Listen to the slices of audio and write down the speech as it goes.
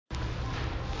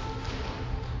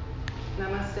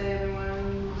Namaste,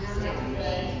 everyone.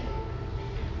 Namaste.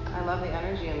 I love the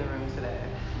energy in the room today.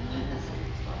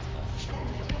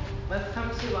 Let's come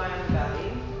to lie on the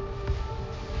belly.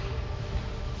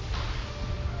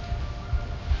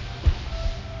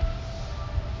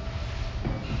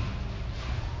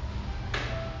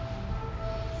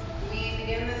 We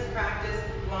begin this practice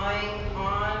lying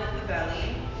on the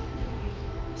belly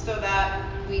so that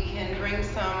we can bring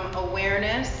some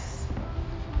awareness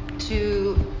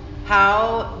to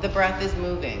how the breath is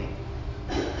moving.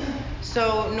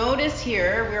 So notice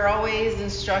here, we're always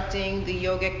instructing the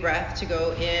yogic breath to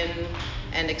go in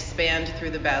and expand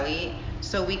through the belly.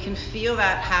 So we can feel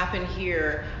that happen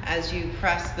here as you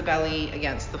press the belly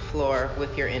against the floor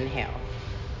with your inhale.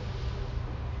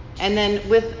 And then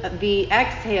with the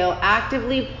exhale,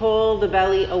 actively pull the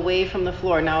belly away from the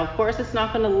floor. Now, of course, it's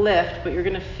not going to lift, but you're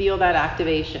going to feel that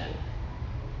activation.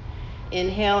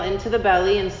 Inhale into the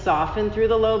belly and soften through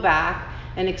the low back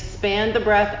and expand the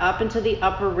breath up into the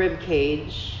upper rib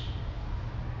cage.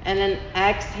 And then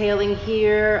exhaling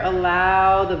here,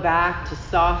 allow the back to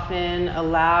soften,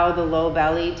 allow the low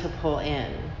belly to pull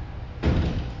in.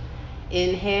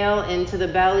 Inhale into the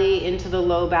belly, into the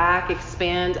low back,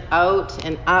 expand out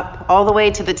and up, all the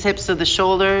way to the tips of the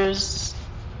shoulders.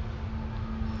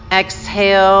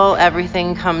 Exhale,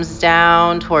 everything comes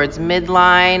down towards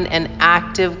midline and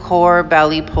active core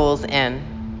belly pulls in.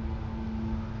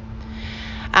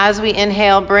 As we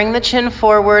inhale, bring the chin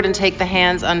forward and take the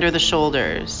hands under the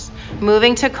shoulders.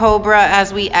 Moving to cobra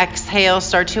as we exhale,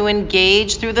 start to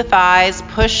engage through the thighs,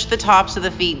 push the tops of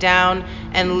the feet down,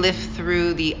 and lift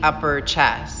through the upper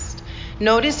chest.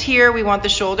 Notice here we want the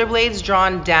shoulder blades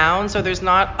drawn down so there's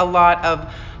not a lot of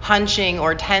hunching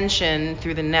or tension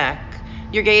through the neck.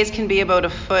 Your gaze can be about a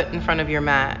foot in front of your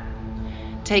mat.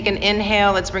 Take an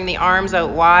inhale, let's bring the arms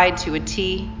out wide to a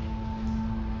T.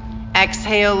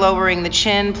 Exhale, lowering the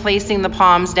chin, placing the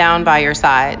palms down by your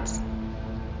sides.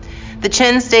 The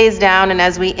chin stays down, and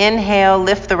as we inhale,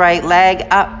 lift the right leg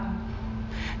up.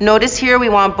 Notice here we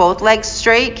want both legs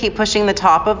straight. Keep pushing the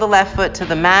top of the left foot to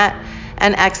the mat,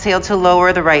 and exhale to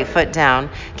lower the right foot down.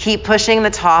 Keep pushing the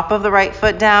top of the right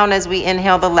foot down as we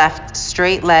inhale the left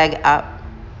straight leg up.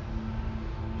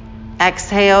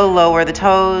 Exhale, lower the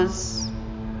toes.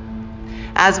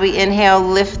 As we inhale,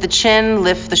 lift the chin,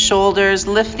 lift the shoulders,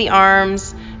 lift the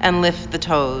arms, and lift the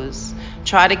toes.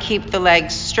 Try to keep the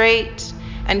legs straight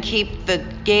and keep the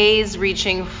gaze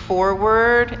reaching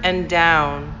forward and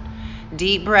down.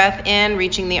 Deep breath in,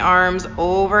 reaching the arms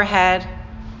overhead.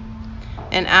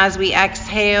 And as we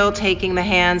exhale, taking the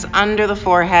hands under the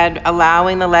forehead,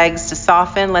 allowing the legs to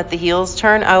soften, let the heels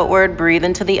turn outward, breathe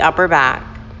into the upper back.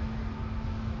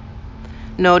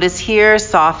 Notice here,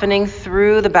 softening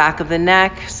through the back of the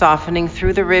neck, softening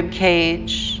through the rib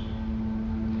cage.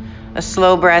 A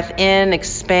slow breath in,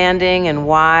 expanding and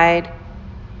wide.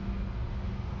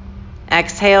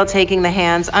 Exhale, taking the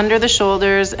hands under the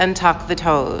shoulders and tuck the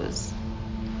toes.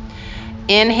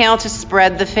 Inhale to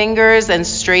spread the fingers and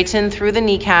straighten through the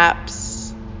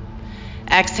kneecaps.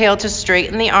 Exhale to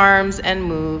straighten the arms and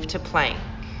move to plank.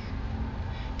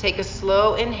 Take a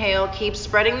slow inhale, keep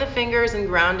spreading the fingers and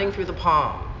grounding through the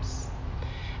palms.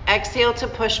 Exhale to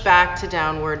push back to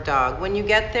downward dog. When you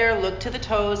get there, look to the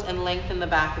toes and lengthen the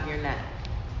back of your neck.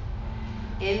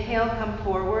 Inhale, come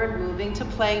forward, moving to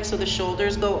plank so the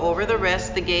shoulders go over the wrists,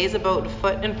 the gaze about a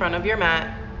foot in front of your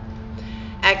mat.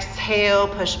 Exhale,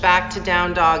 push back to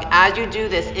down dog. As you do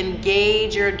this,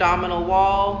 engage your abdominal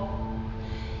wall.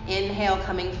 Inhale,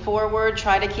 coming forward.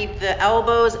 Try to keep the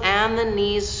elbows and the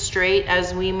knees straight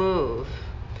as we move.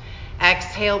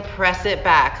 Exhale, press it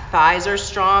back. Thighs are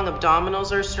strong,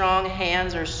 abdominals are strong,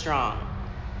 hands are strong.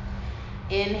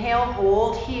 Inhale,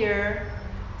 hold here.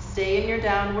 Stay in your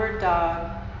downward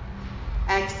dog.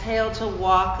 Exhale to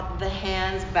walk the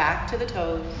hands back to the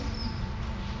toes.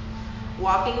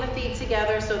 Walking the feet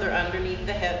together so they're underneath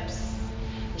the hips.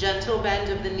 Gentle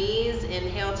bend of the knees.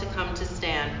 Inhale to come to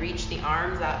stand. Reach the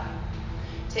arms up.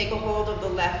 Take a hold of the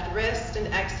left wrist and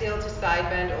exhale to side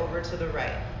bend over to the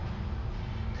right.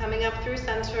 Coming up through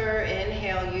center,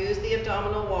 inhale, use the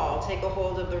abdominal wall. Take a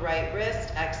hold of the right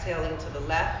wrist, exhaling to the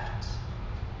left.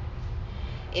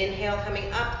 Inhale,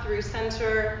 coming up through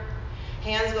center.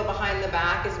 Hands go behind the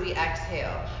back as we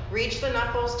exhale. Reach the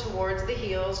knuckles towards the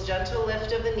heels. Gentle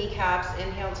lift of the kneecaps.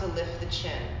 Inhale to lift the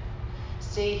chin.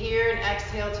 Stay here and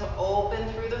exhale to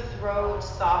open through the throat,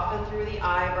 soften through the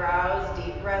eyebrows.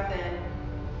 Deep breath in.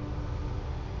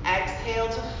 Exhale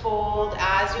to fold.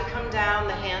 As you come down,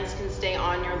 the hands can stay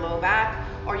on your low back,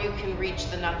 or you can reach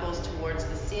the knuckles towards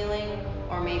the ceiling,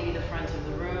 or maybe the front of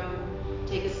the room.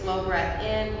 Take a slow breath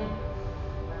in.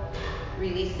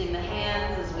 Releasing the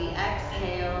hands as we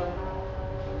exhale.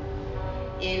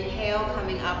 Inhale,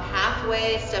 coming up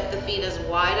halfway, step the feet as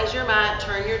wide as your mat,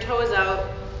 turn your toes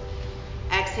out.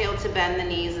 Exhale to bend the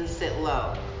knees and sit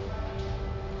low.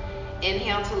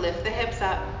 Inhale to lift the hips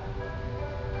up.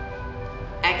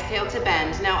 Exhale to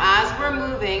bend. Now as we're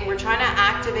moving, we're trying to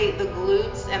activate the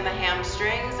glutes and the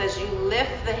hamstrings. As you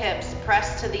lift the hips,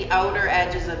 press to the outer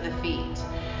edges of the feet.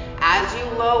 As you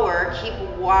lower, keep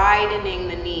widening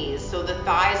the knees so the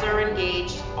thighs are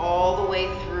engaged all the way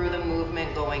through the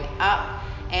movement, going up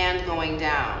and going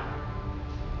down.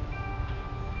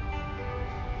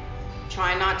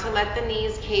 Try not to let the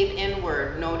knees cave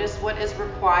inward. Notice what is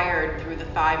required through the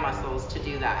thigh muscles to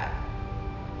do that.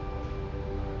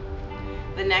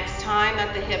 The next time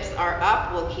that the hips are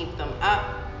up, we'll keep them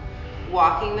up.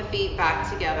 Walking the feet back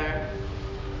together.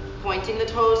 Pointing the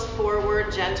toes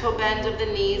forward, gentle bend of the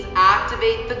knees.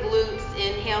 Activate the glutes.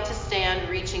 Inhale to stand,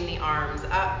 reaching the arms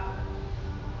up.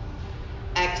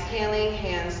 Exhaling,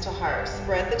 hands to heart.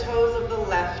 Spread the toes of the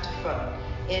left foot.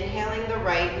 Inhaling the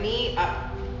right knee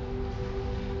up.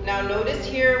 Now notice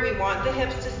here we want the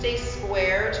hips to stay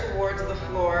square towards the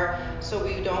floor, so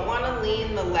we don't want to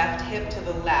lean the left hip to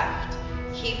the left.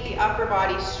 Keep the upper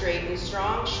body straight and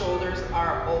strong. Shoulders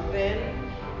are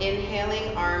open.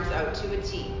 Inhaling, arms out to a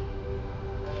T.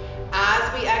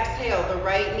 As we exhale, the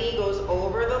right knee goes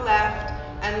over the left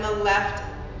and the left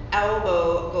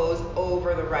elbow goes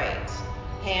over the right.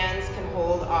 Hands can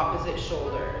hold opposite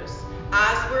shoulders.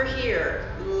 As we're here,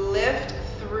 lift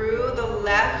through the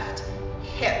left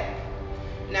hip.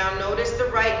 Now notice the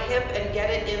right hip and get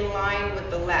it in line with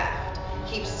the left.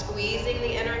 Keep squeezing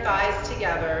the inner thighs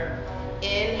together.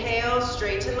 Inhale,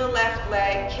 straighten the left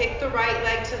leg, kick the right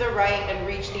leg to the right and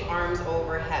reach the arms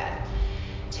overhead.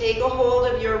 Take a hold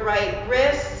of your right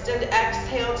wrist and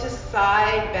exhale to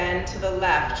side bend to the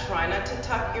left. Try not to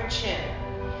tuck your chin.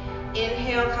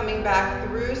 Inhale, coming back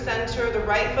through center. The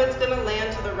right foot's gonna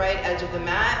land to the right edge of the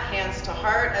mat. Hands to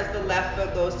heart as the left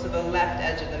foot goes to the left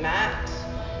edge of the mat.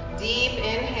 Deep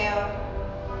inhale.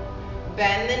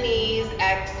 Bend the knees,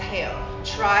 exhale.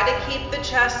 Try to keep the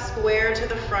chest square to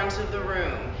the front of the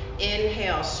room.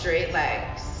 Inhale, straight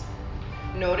legs.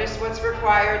 Notice what's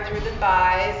required through the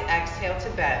thighs. Exhale to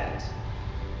bend.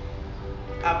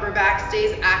 Upper back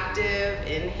stays active.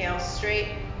 Inhale, straight.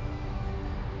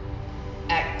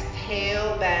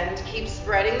 Exhale, bend. Keep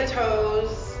spreading the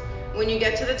toes. When you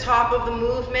get to the top of the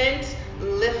movement,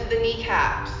 lift the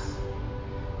kneecaps.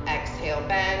 Exhale,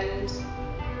 bend.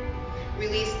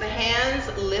 Release the hands,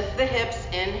 lift the hips,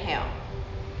 inhale.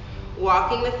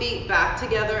 Walking the feet back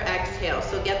together, exhale.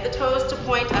 So get the toes to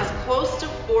point as close to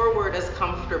forward as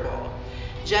comfortable.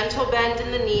 Gentle bend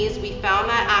in the knees. We found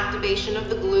that activation of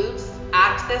the glutes.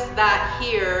 Access that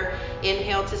here.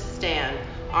 Inhale to stand.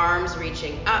 Arms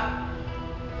reaching up.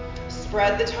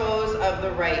 Spread the toes of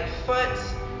the right foot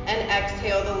and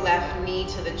exhale the left knee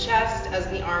to the chest as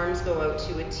the arms go out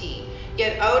to a T.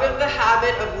 Get out of the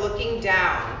habit of looking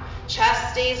down.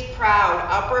 Chest stays proud,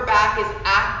 upper back is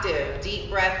active. Deep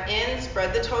breath in,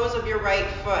 spread the toes of your right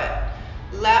foot.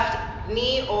 Left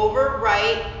knee over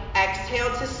right, exhale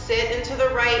to sit into the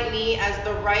right knee as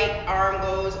the right arm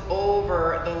goes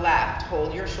over the left.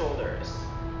 Hold your shoulders.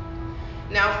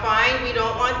 Now find we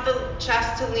don't want the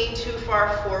chest to lean too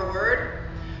far forward.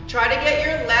 Try to get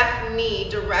your left knee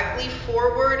directly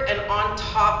forward and on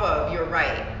top of your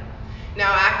right.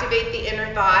 Now activate the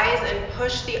inner thighs and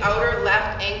push the outer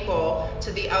left ankle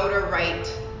to the outer right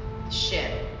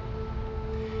shin.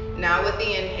 Now with the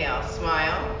inhale,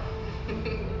 smile.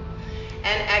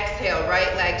 And exhale,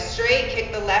 right leg straight,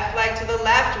 kick the left leg to the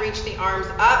left, reach the arms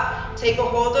up, take a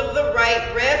hold of the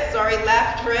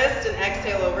left wrist, and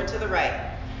exhale over to the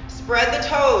right. Spread the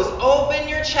toes, open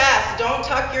your chest, don't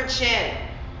tuck your chin.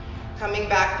 Coming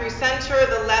back through center,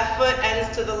 the left foot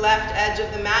ends to the left edge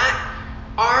of the mat.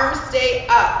 Arms stay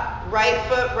up, right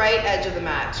foot, right edge of the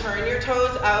mat. Turn your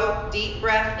toes out, deep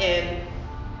breath in.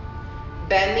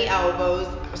 Bend the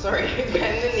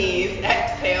bend the knees.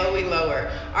 Exhale, we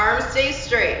lower. Arms stay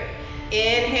straight.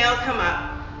 Inhale, come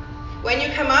up. When you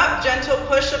come up, gentle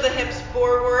push of the hips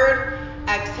forward.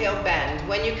 Exhale, bend.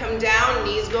 When you come down,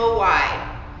 knees go wide.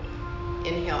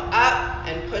 Inhale up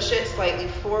and push it slightly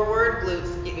forward.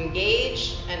 Glutes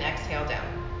engage and exhale down.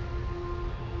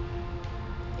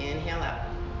 Inhale up.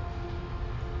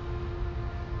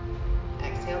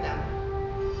 Exhale down.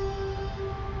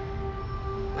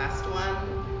 Last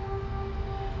one.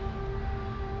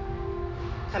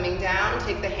 Coming down,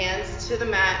 take the hands to the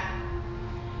mat.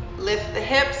 Lift the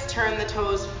hips, turn the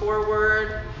toes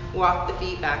forward. Walk the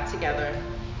feet back together.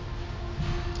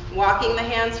 Walking the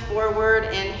hands forward,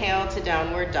 inhale to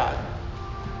downward dog.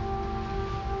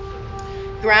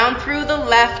 Ground through the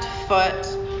left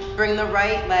foot. Bring the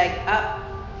right leg up.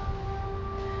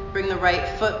 Bring the right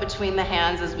foot between the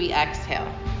hands as we exhale.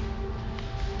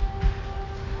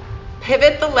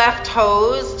 Pivot the left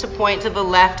toes to point to the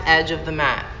left edge of the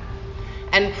mat.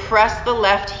 And press the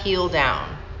left heel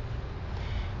down.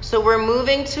 So we're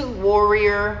moving to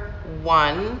warrior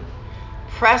one.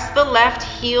 Press the left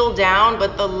heel down,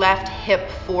 but the left hip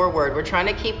forward. We're trying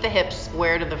to keep the hips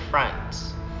square to the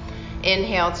front.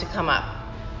 Inhale to come up.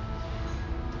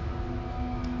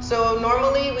 So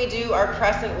normally we do our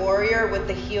crescent warrior with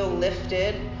the heel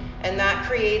lifted, and that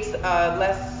creates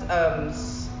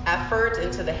less effort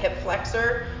into the hip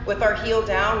flexor. With our heel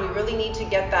down, we really need to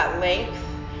get that length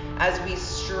as we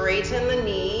straighten the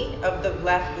knee of the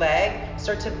left leg,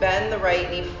 start to bend the right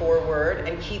knee forward,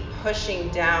 and keep pushing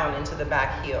down into the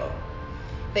back heel.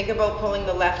 Think about pulling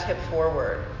the left hip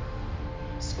forward.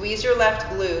 Squeeze your left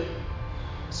glute.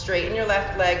 Straighten your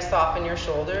left leg, soften your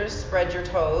shoulders, spread your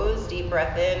toes, deep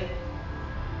breath in.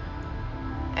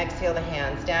 Exhale the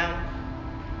hands down.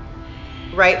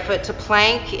 Right foot to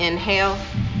plank, inhale.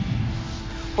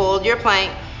 Hold your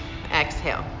plank,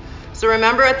 exhale. So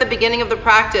remember at the beginning of the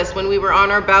practice when we were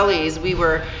on our bellies, we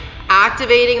were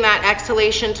activating that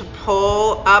exhalation to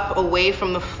pull up away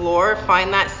from the floor.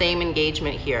 Find that same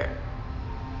engagement here.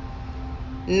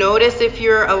 Notice if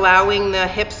you're allowing the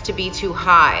hips to be too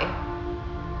high.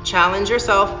 Challenge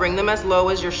yourself, bring them as low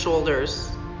as your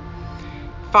shoulders.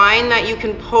 Find that you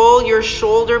can pull your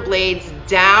shoulder blades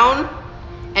down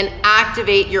and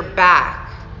activate your back.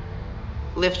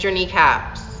 Lift your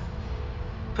kneecaps.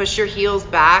 Push your heels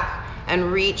back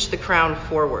and reach the crown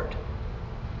forward.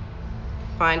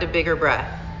 Find a bigger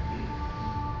breath.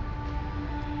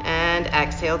 And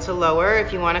exhale to lower.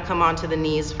 If you want to come onto the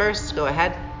knees first, go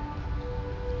ahead.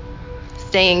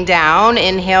 Staying down,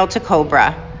 inhale to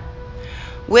cobra.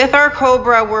 With our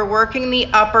cobra, we're working the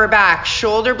upper back.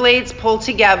 Shoulder blades pull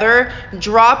together.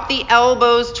 Drop the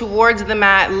elbows towards the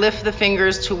mat. Lift the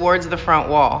fingers towards the front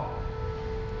wall.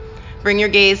 Bring your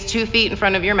gaze 2 feet in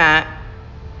front of your mat.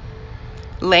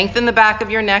 Lengthen the back of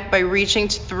your neck by reaching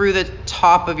through the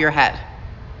top of your head.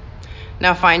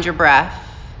 Now find your breath.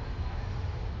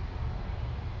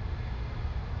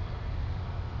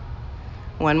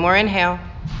 One more inhale.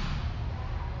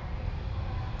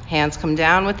 Hands come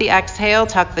down with the exhale,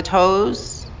 tuck the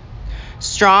toes.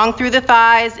 Strong through the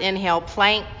thighs, inhale,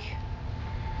 plank.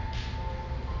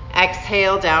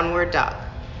 Exhale, downward dog.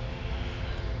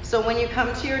 So when you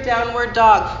come to your downward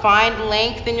dog, find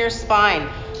length in your spine.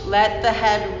 Let the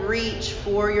head reach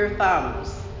for your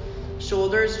thumbs.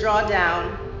 Shoulders draw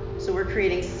down, so we're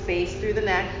creating space through the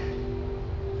neck.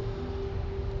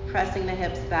 Pressing the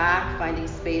hips back, finding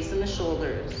space in the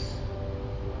shoulders.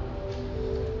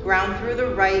 Ground through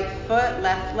the right foot,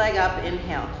 left leg up,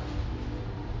 inhale.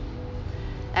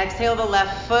 Exhale the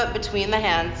left foot between the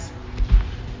hands.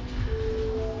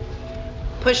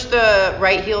 Push the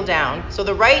right heel down. So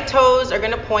the right toes are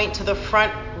going to point to the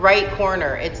front right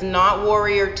corner. It's not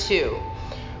warrior two.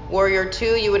 Warrior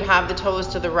two, you would have the toes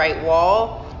to the right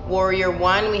wall. Warrior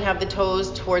one, we have the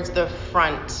toes towards the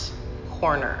front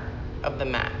corner of the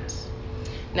mat.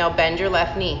 Now bend your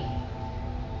left knee.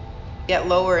 Get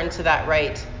lower into that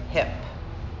right hip.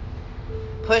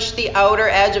 Push the outer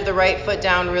edge of the right foot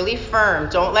down really firm.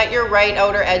 Don't let your right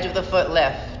outer edge of the foot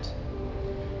lift.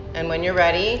 And when you're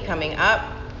ready, coming up,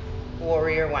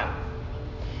 warrior one.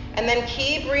 And then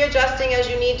keep readjusting as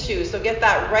you need to. So get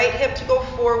that right hip to go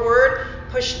forward,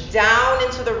 push down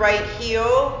into the right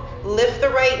heel, lift the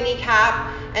right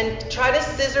kneecap, and try to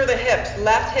scissor the hips.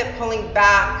 Left hip pulling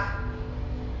back.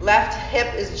 Left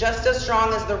hip is just as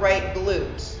strong as the right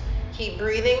glute. Keep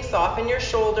breathing, soften your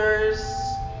shoulders.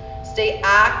 Stay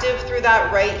active through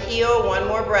that right heel. One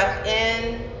more breath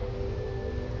in.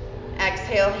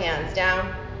 Exhale, hands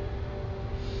down.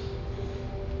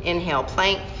 Inhale,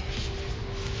 plank.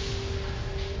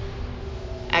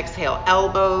 Exhale,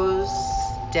 elbows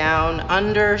down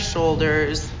under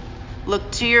shoulders.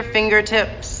 Look to your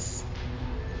fingertips.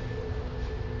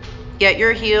 Get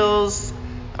your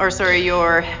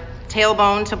your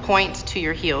tailbone to point to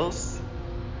your heels.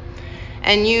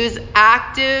 And use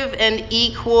active and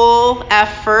equal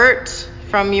effort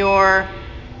from your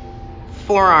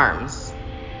forearms,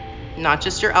 not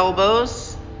just your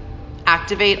elbows.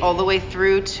 Activate all the way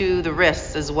through to the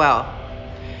wrists as well.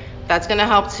 That's going to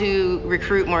help to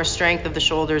recruit more strength of the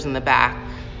shoulders and the back.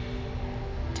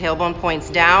 Tailbone points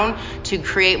down to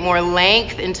create more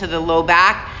length into the low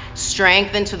back,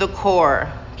 strength into the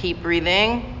core. Keep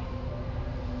breathing.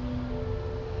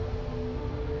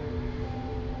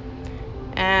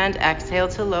 And exhale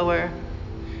to lower,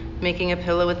 making a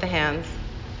pillow with the hands.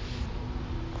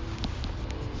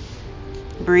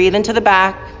 Breathe into the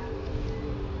back.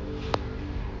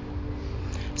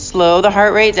 Slow the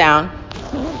heart rate down.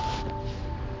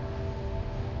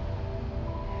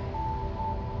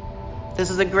 This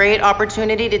is a great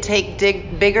opportunity to take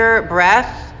bigger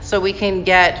breath so we can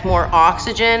get more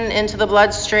oxygen into the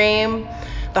bloodstream.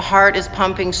 The heart is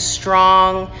pumping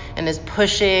strong and is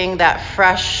pushing that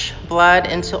fresh blood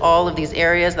into all of these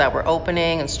areas that we're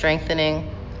opening and strengthening.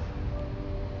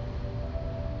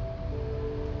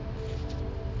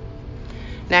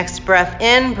 Next breath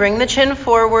in, bring the chin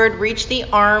forward, reach the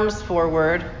arms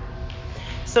forward.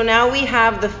 So now we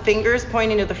have the fingers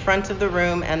pointing to the front of the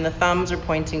room and the thumbs are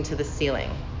pointing to the ceiling.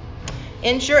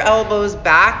 Inch your elbows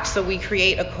back so we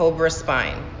create a cobra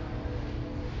spine.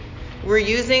 We're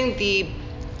using the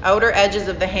outer edges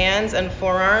of the hands and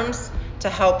forearms to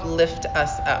help lift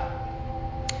us up.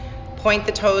 Point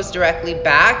the toes directly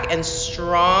back and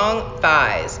strong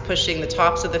thighs, pushing the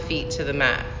tops of the feet to the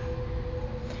mat.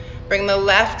 Bring the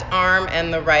left arm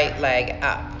and the right leg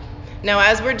up. Now,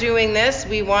 as we're doing this,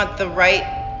 we want the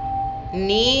right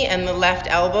knee and the left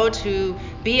elbow to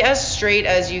be as straight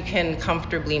as you can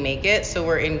comfortably make it, so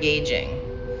we're engaging.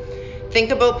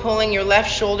 Think about pulling your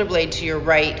left shoulder blade to your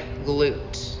right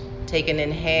glute. Take an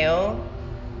inhale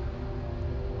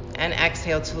and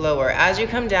exhale to lower. As you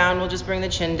come down, we'll just bring the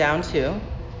chin down too.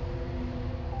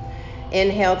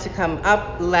 Inhale to come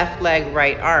up, left leg,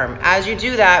 right arm. As you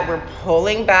do that, we're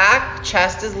pulling back,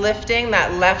 chest is lifting,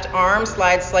 that left arm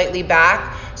slides slightly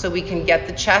back so we can get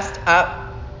the chest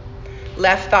up.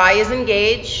 Left thigh is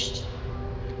engaged,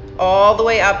 all the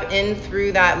way up in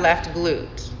through that left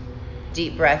glute.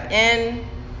 Deep breath in,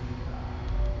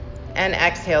 and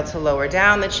exhale to lower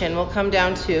down. The chin will come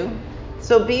down too.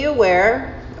 So be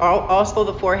aware, also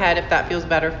the forehead if that feels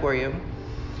better for you.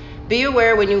 Be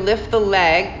aware when you lift the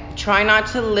leg, try not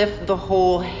to lift the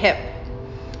whole hip.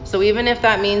 So even if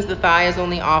that means the thigh is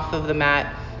only off of the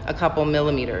mat a couple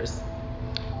millimeters.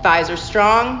 Thighs are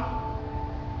strong.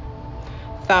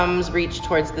 Thumbs reach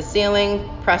towards the ceiling,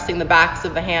 pressing the backs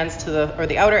of the hands to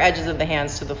the outer edges of the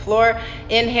hands to the floor.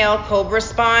 Inhale, cobra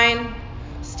spine.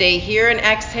 Stay here and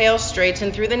exhale,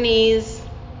 straighten through the knees.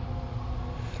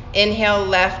 Inhale,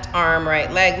 left arm,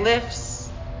 right leg lifts.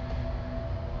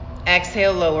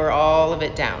 Exhale, lower all of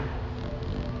it down.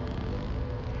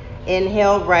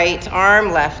 Inhale, right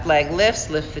arm, left leg lifts,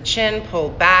 lift the chin, pull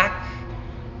back,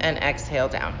 and exhale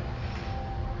down.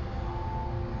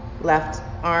 Left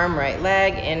arm, right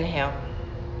leg, inhale.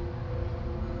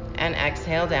 And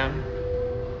exhale down.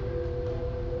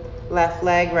 Left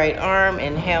leg, right arm,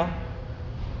 inhale.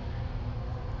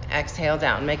 Exhale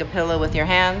down. Make a pillow with your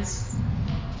hands.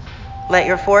 Let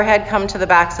your forehead come to the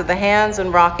backs of the hands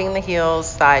and rocking the heels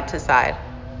side to side.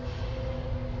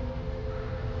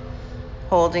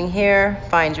 Holding here,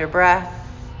 find your breath.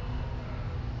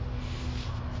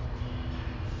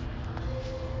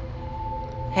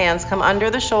 Hands come under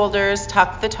the shoulders,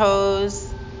 tuck the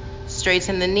toes,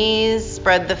 straighten the knees,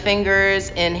 spread the fingers,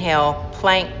 inhale,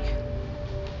 plank.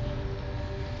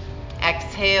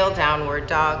 Exhale, downward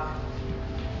dog.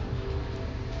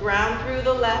 Ground through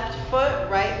the left foot,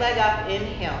 right leg up,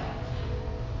 inhale.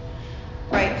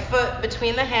 Right foot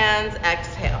between the hands,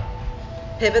 exhale.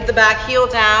 Pivot the back heel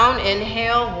down,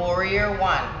 inhale, warrior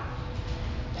one.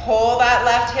 Pull that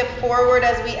left hip forward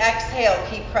as we exhale.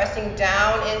 Keep pressing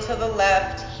down into the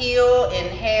left heel,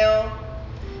 inhale.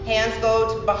 Hands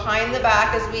go to behind the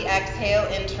back as we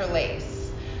exhale,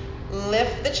 interlace.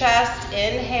 Lift the chest,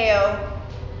 inhale.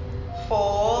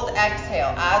 Fold,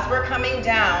 exhale. As we're coming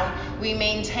down, we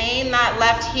maintain that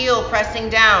left heel pressing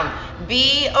down.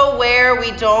 Be aware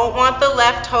we don't want the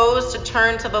left toes to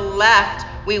turn to the left.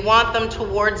 We want them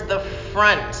towards the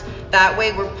front. That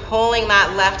way we're pulling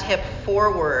that left hip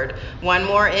forward. One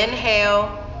more inhale.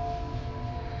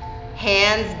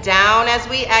 Hands down as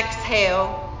we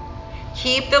exhale.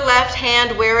 Keep the left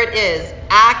hand where it is.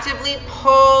 Actively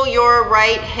pull your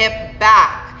right hip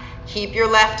back. Keep your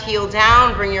left heel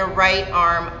down, bring your right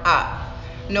arm up.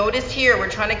 Notice here, we're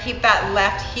trying to keep that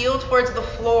left heel towards the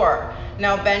floor.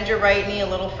 Now bend your right knee a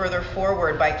little further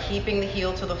forward by keeping the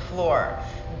heel to the floor.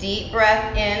 Deep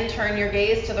breath in, turn your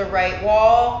gaze to the right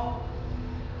wall.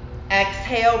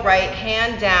 Exhale, right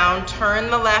hand down,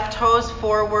 turn the left toes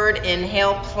forward,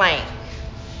 inhale, plank.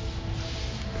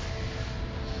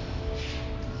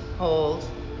 Hold,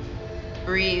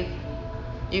 breathe.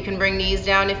 You can bring knees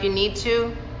down if you need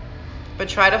to, but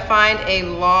try to find a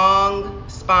long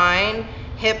spine,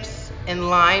 hips in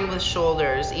line with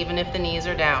shoulders, even if the knees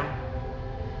are down.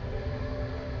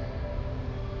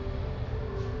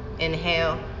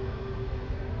 Inhale.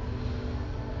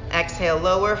 Exhale,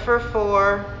 lower for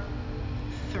 4,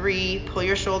 3, pull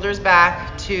your shoulders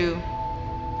back, 2,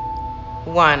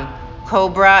 1.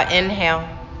 Cobra, inhale.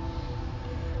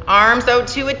 Arms out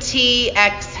to a T,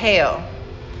 exhale.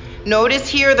 Notice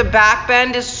here the back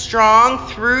bend is strong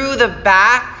through the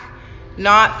back,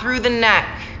 not through the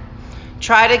neck.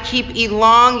 Try to keep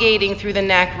elongating through the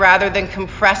neck rather than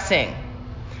compressing.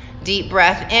 Deep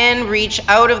breath in, reach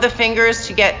out of the fingers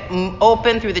to get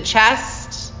open through the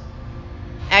chest.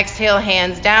 Exhale,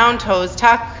 hands down, toes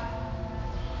tuck.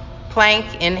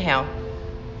 Plank, inhale.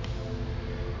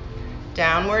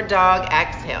 Downward dog,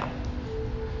 exhale.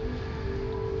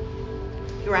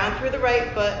 Ground through the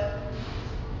right foot.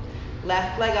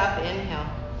 Left leg up, inhale.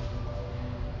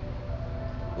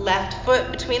 Left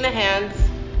foot between the hands.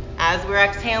 As we're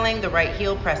exhaling, the right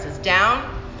heel presses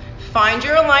down. Find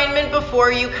your alignment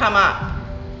before you come up.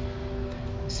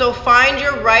 So find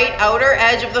your right outer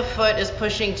edge of the foot is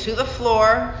pushing to the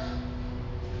floor,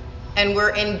 and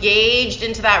we're engaged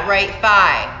into that right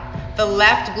thigh. The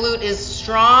left glute is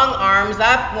strong, arms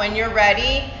up when you're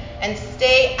ready, and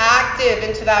stay active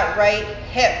into that right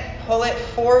hip. Pull it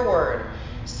forward.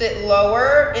 Sit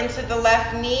lower into the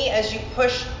left knee as you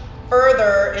push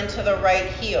further into the right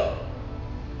heel.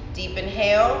 Deep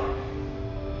inhale.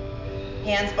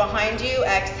 Hands behind you.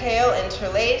 Exhale,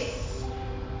 interlace.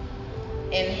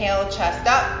 Inhale, chest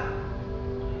up.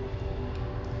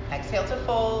 Exhale to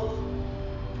fold.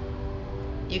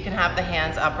 You can have the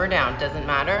hands up or down, doesn't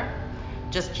matter.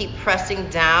 Just keep pressing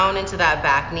down into that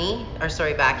back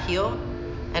heel,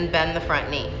 and bend the front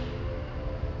knee.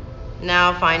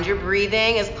 Now find your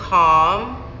breathing is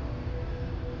calm.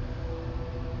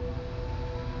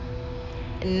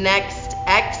 Next,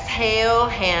 exhale,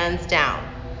 hands down.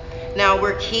 Now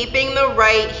we're keeping the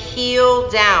right heel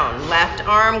down. Left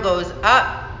arm goes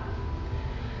up.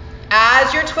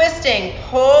 As you're twisting,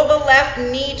 pull the left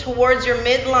knee towards your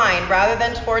midline rather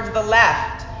than towards the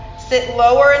left. Sit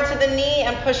lower into the knee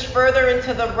and push further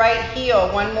into the right heel.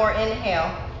 One more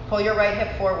inhale. Pull your right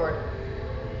hip forward.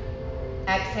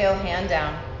 Exhale, hand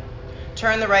down.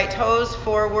 Turn the right toes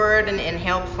forward and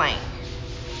inhale, plank.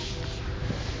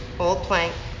 Hold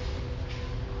plank.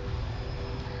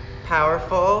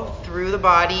 Powerful through the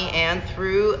body and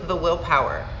through the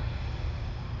willpower.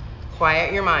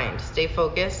 Quiet your mind. Stay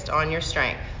focused on your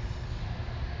strength.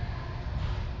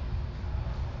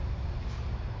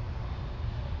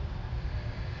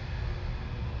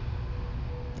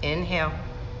 Inhale.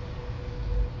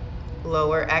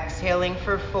 Lower, exhaling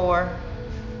for 4,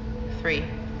 3,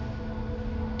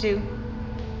 2,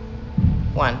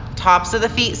 1. Tops of the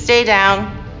feet stay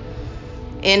down.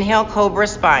 Inhale, cobra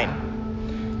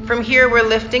spine. From here, we're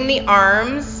lifting the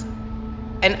arms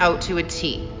and out to a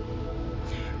T.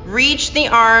 Reach the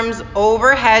arms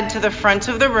overhead to the front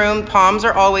of the room. Palms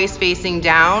are always facing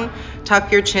down.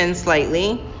 Tuck your chin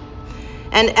slightly.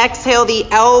 And exhale the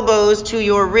elbows to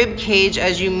your rib cage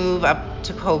as you move up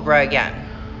to cobra again.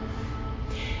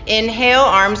 Inhale,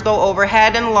 arms go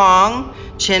overhead and long.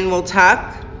 Chin will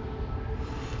tuck.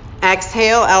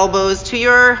 Exhale, elbows to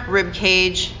your rib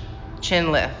cage.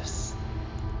 Chin lifts.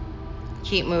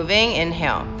 Keep moving.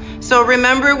 Inhale. So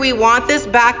remember, we want this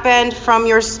back bend from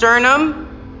your sternum.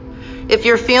 If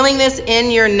you're feeling this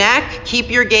in your neck, keep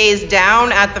your gaze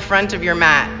down at the front of your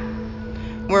mat.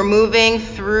 We're moving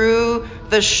through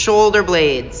the shoulder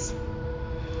blades.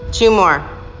 2 more.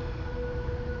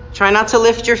 Try not to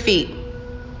lift your feet.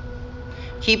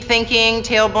 Keep thinking,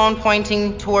 tailbone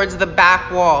pointing towards the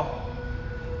back wall.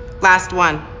 Last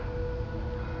one.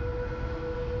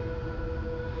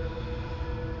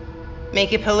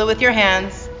 Make a pillow with your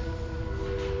hands.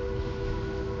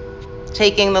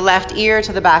 Taking the left ear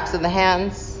to the backs of the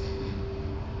hands.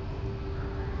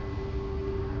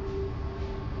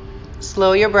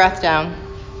 Slow your breath down.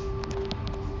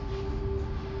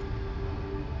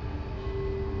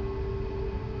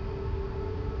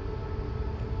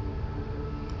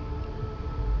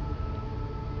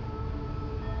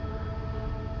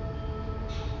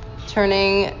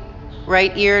 Turning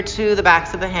right ear to the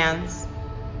backs of the hands.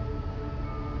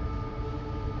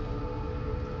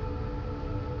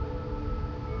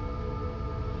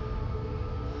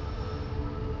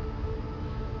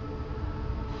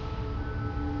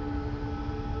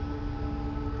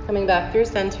 Coming back through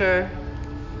center,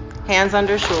 hands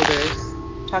under shoulders,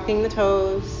 tucking the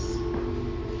toes,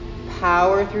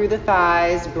 power through the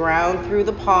thighs, ground through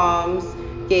the palms,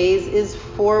 gaze is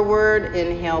forward,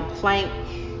 inhale, plank,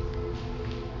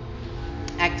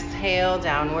 exhale,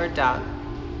 downward dog.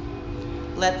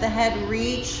 Let the head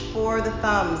reach for the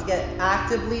thumbs, get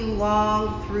actively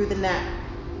long through the neck.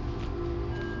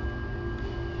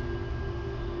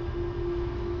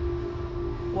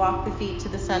 Walk the feet to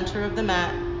the center of the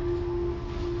mat.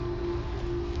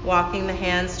 Walking the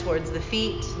hands towards the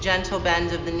feet, gentle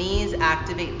bend of the knees,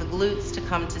 activate the glutes to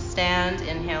come to stand,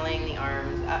 inhaling the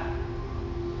arms up.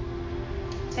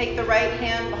 Take the right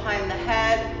hand behind the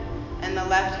head and the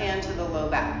left hand to the low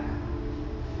back.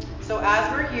 So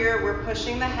as we're here, we're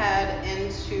pushing the head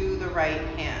into the right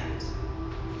hand.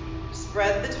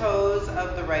 Spread the toes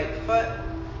of the right foot.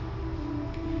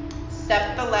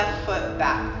 Step the left foot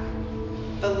back.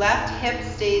 The left hip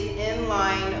stays in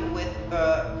line with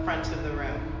the front of the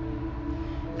room.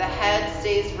 The head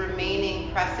stays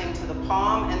remaining pressing to the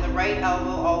palm, and the right elbow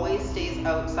always stays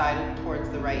outside towards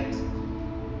the right.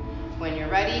 When you're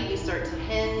ready, we start to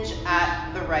hinge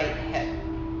at the right hip.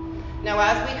 Now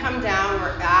as we come down,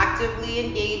 we're actively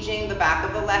engaging the back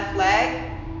of the left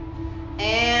leg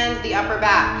and the upper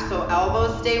back. So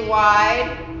elbows stay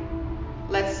wide.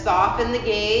 Let's soften the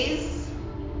gaze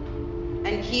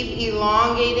and keep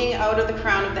elongating out of the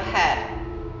crown of the head.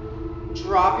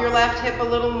 Drop your left hip a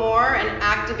little more and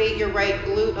activate your right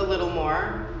glute a little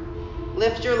more.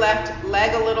 Lift your left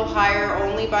leg a little higher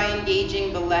only by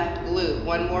engaging the left glute.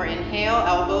 One more inhale,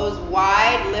 elbows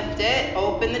wide, lift it,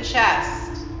 open the chest.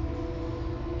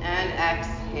 And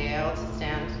exhale to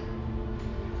stand.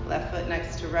 Left foot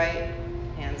next to right,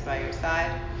 hands by your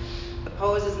side. The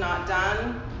pose is not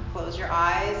done. Close your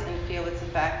eyes and feel its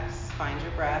effects. Find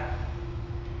your breath.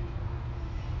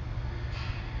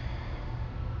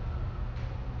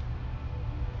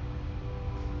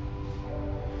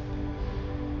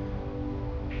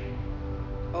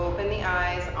 Open the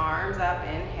eyes, arms up,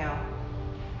 inhale.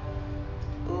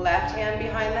 Left hand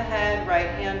behind the head, right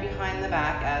hand behind the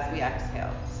back as we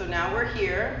exhale. So now we're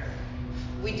here.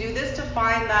 We do this to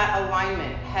find that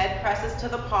alignment. Head presses to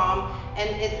the palm and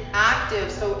it's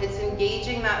active, so it's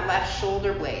engaging that left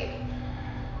shoulder blade.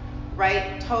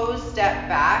 Right toes step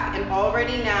back, and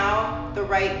already now the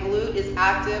right glute is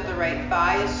active, the right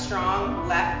thigh is strong,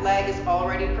 left leg is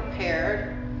already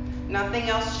prepared. Nothing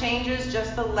else changes,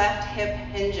 just the left hip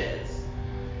hinges.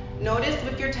 Notice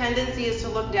if your tendency is to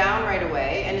look down right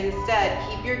away, and instead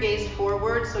keep your gaze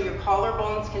forward so your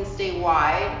collarbones can stay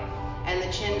wide and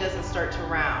the chin doesn't start to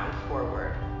round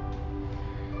forward.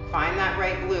 Find that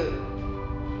right glute.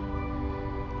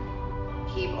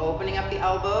 Keep opening up the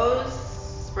elbows.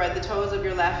 Spread the toes of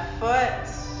your left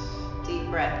foot. Deep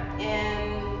breath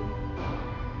in.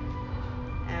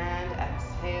 And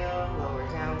exhale, lower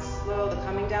down slow. The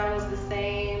coming down is the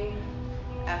same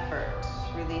effort.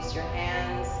 Release your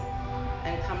hands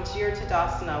and come to your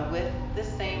Tadasana with the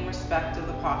same respect of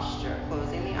the posture.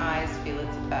 Closing the eyes, feel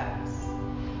its effects.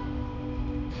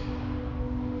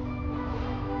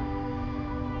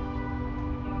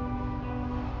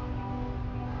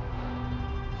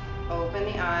 Open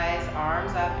the eyes,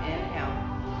 arms up, inhale.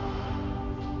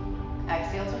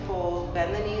 Exhale to fold.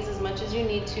 Bend the knees as much as you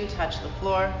need to, touch the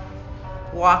floor.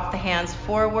 Walk the hands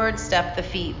forward, step the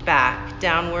feet back,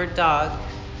 downward dog.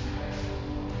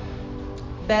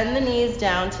 Bend the knees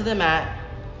down to the mat.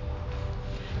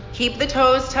 Keep the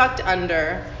toes tucked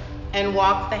under and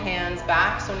walk the hands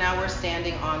back, so now we're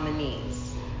standing on the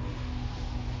knees.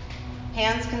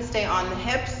 Hands can stay on the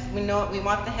hips. We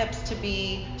want the hips to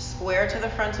be square to the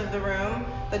front of the room.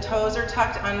 The toes are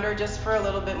tucked under just for a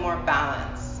little bit more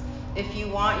balance. If you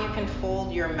want, you can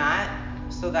fold your mat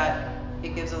so that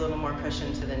it gives a little more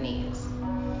cushion to the knees.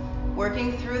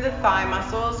 Working through the thigh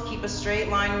muscles, keep a straight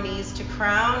line knees to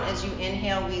crown. As you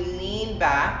inhale, we lean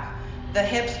back. The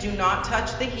hips do not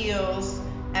touch the heels.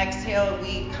 Exhale,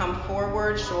 we come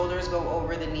forward, shoulders go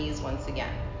over the knees once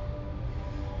again.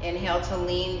 Inhale to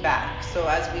lean back. So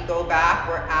as we go back,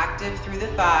 we're active through the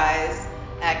thighs.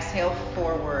 Exhale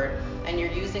forward, and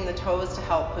you're using the toes to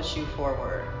help push you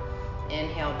forward.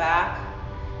 Inhale back.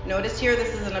 Notice here,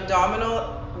 this is an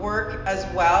abdominal work as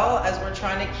well, as we're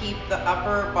trying to keep the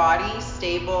upper body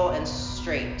stable and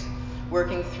straight.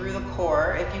 Working through the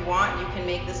core. If you want, you can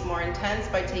make this more intense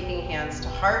by taking hands to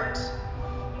heart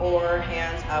or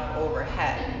hands up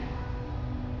overhead.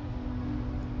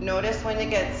 Notice when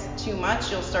it gets too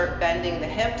much, you'll start bending the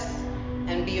hips,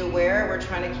 and be aware we're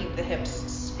trying to keep the hips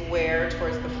square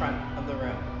towards the front of the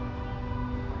room.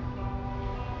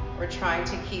 We're trying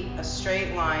to keep a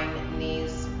straight line,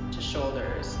 knees to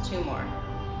shoulders. 2 more.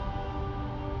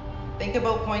 Think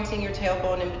about pointing your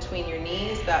tailbone in between your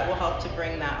knees. That will help to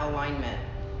bring that alignment.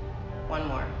 1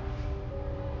 more.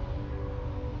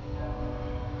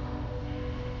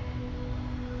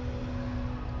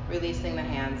 Releasing the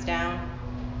hands down.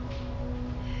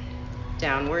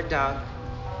 Downward dog.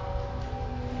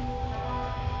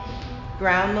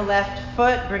 Ground the left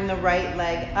foot, bring the right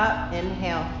leg up,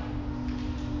 inhale.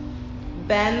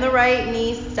 Bend the right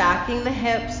knee, stacking the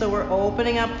hips, so we're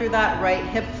opening up through that right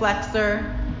hip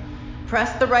flexor.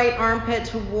 Press the right armpit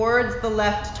towards the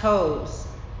left toes.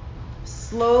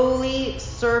 Slowly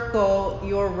circle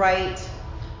your right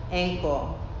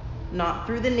ankle. Not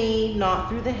through the knee, not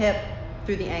through the hip,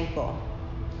 through the ankle.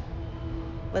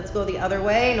 Let's go the other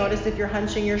way. Notice if you're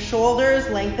hunching your shoulders,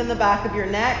 lengthen the back of your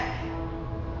neck.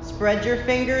 Spread your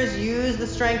fingers, use the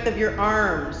strength of your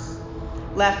arms.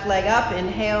 Left leg up,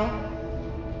 inhale.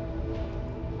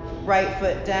 Right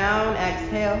foot down,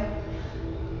 exhale.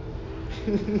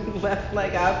 Left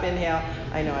leg up, inhale.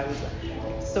 I know, I was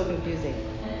so confusing.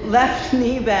 Left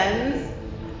knee bends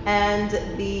and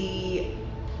the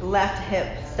left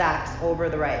hip stacks over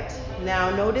the right.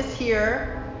 Now notice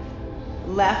here,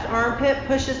 left armpit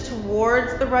pushes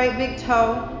towards the right big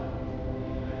toe.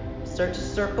 Start to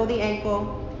circle the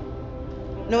ankle.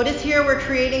 Notice here we're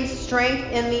creating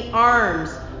strength in the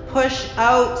arms. Push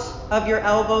out of your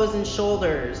elbows and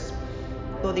shoulders.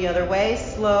 Go the other way,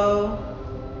 slow.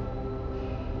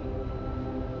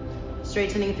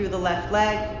 Straightening through the left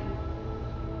leg.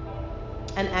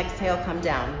 And exhale, come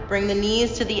down. Bring the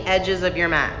knees to the edges of your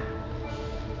mat.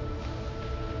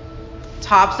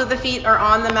 Tops of the feet are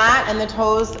on the mat and the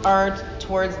toes are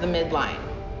towards the midline.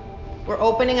 We're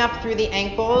opening up through the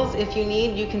ankles. If you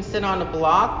need, you can sit on a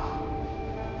block.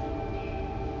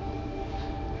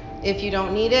 If you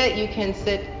don't need it, you can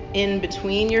sit in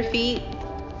between your feet.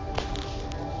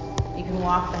 You can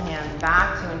walk the hands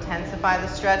back to intensify the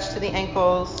stretch to the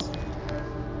ankles.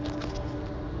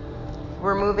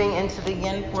 We're moving into the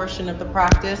yin portion of the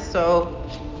practice, so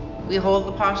we hold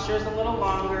the postures a little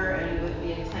longer and with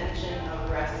the intention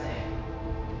of resting.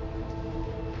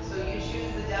 So you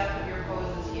choose the depth of your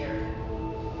poses here.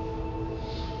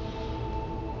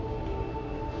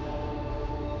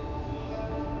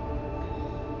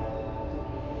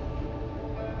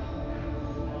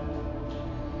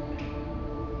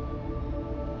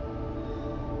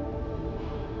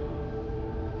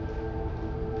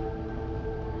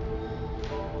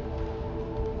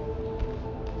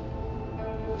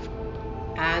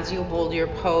 As you hold your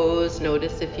pose,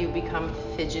 notice if you become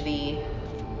fidgety.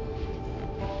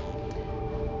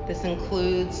 This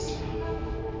includes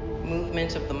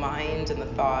movement of the mind and the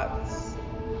thoughts.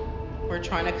 We're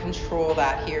trying to control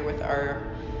that here with our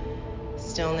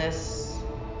stillness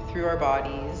through our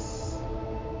bodies.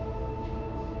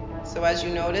 So as you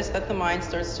notice that the mind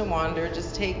starts to wander,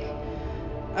 just take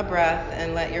a breath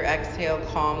and let your exhale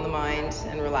calm the mind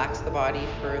and relax the body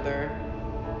further.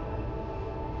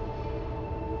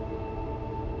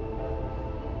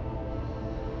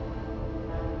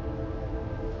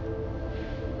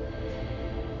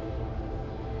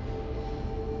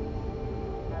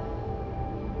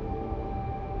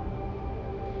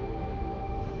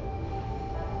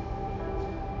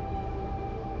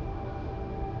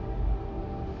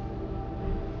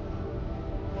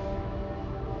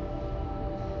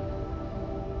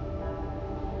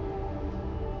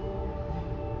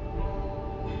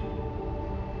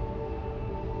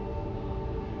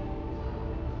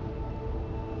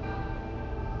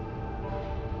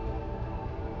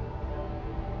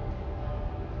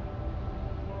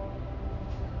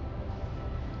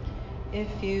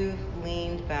 If you've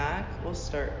leaned back, we'll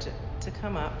start to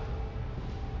come up.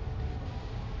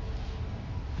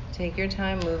 Take your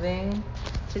time moving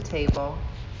to table.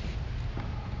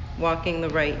 Walking the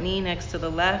right knee next to the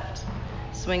left.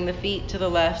 Swing the feet to the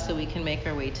left so we can make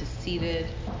our way to seated.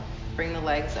 Bring the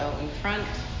legs out in front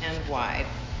and wide.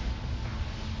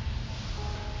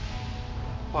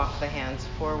 Walk the hands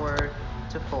forward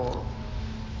to fold.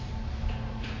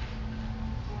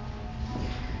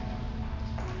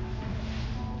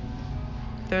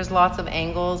 There's lots of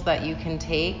angles that you can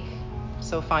take,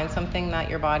 so find something that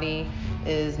your body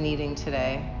is needing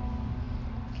today.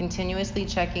 Continuously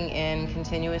checking in,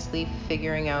 continuously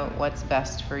figuring out what's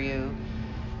best for you.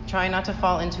 Try not to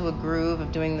fall into a groove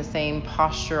of doing the same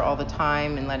posture all the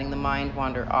time and letting the mind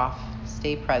wander off.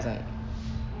 Stay present.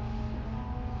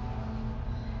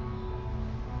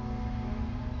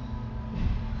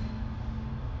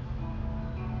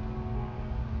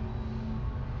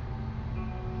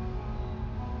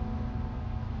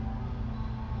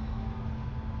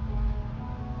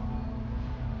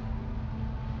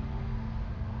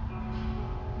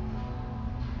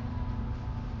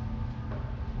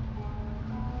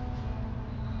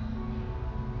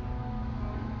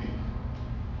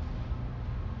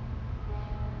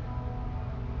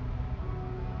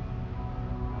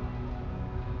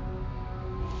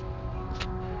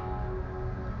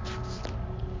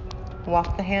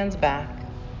 Walk the hands back.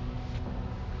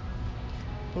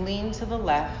 Lean to the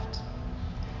left.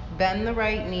 Bend the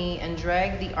right knee and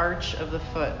drag the arch of the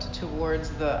foot towards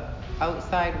the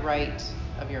outside right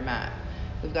of your mat.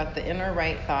 We've got the inner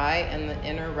right thigh and the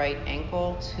inner right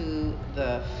ankle to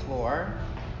the floor.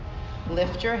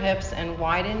 Lift your hips and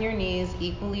widen your knees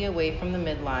equally away from the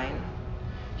midline.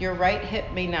 Your right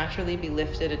hip may naturally be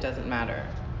lifted, it doesn't matter.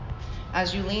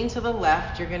 As you lean to the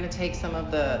left, you're going to take some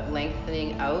of the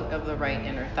lengthening out of the right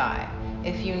inner thigh.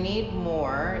 If you need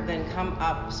more, then come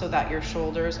up so that your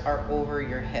shoulders are over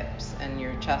your hips and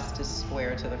your chest is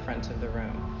square to the front of the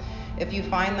room. If you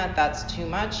find that that's too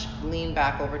much, lean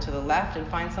back over to the left and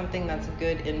find something that's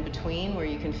good in between where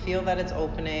you can feel that it's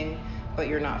opening, but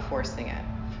you're not forcing it.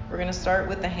 We're going to start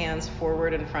with the hands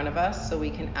forward in front of us so we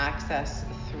can access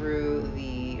through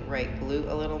the right glute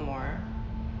a little more.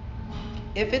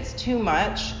 If it's too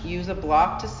much, use a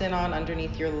block to sit on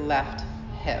underneath your left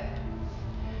hip.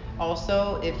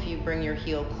 Also, if you bring your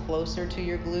heel closer to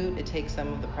your glute, it takes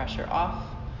some of the pressure off.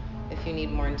 If you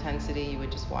need more intensity, you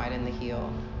would just widen the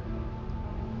heel.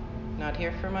 Not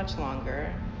here for much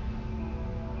longer.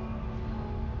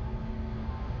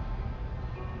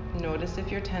 Notice if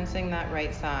you're tensing that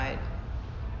right side.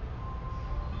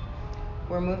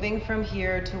 We're moving from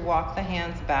here to walk the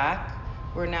hands back.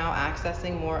 We're now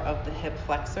accessing more of the hip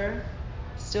flexor,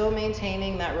 still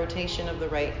maintaining that rotation of the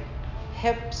right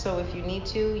hip, so if you need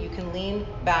to, you can lean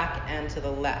back and to the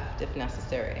left if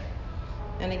necessary.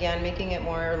 And again, making it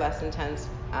more or less intense,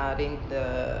 adding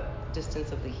the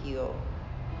distance of the heel.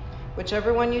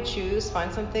 Whichever one you choose,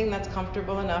 find something that's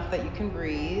comfortable enough that you can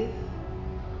breathe.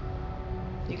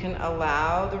 You can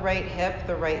allow the right hip,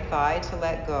 the right thigh to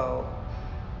let go.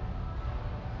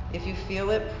 If you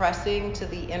feel it pressing to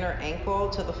the inner ankle,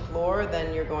 to the floor,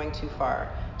 then you're going too far.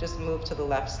 Just move to the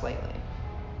left slightly.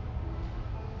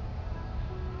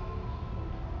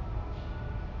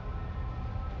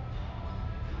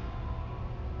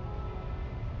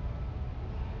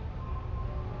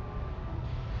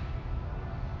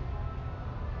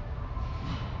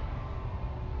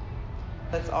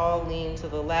 Let's all lean to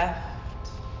the left,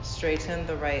 straighten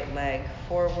the right leg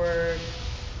forward.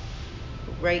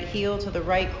 Right heel to the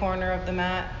right corner of the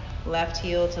mat, left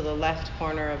heel to the left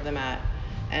corner of the mat,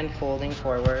 and folding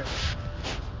forward.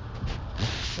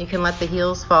 You can let the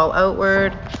heels fall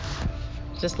outward.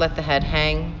 Just let the head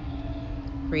hang.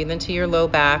 Breathe into your low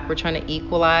back. We're trying to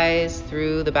equalize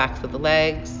through the backs of the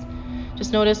legs.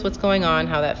 Just notice what's going on,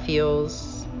 how that feels.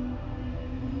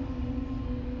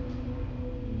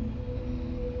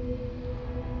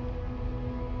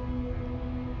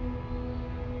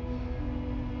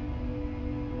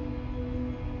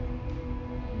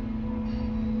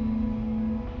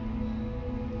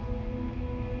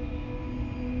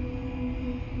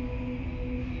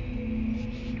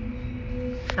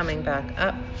 Coming back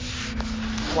up,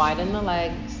 widen the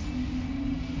legs,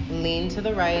 lean to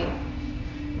the right,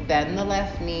 bend the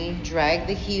left knee, drag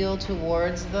the heel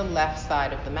towards the left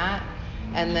side of the mat,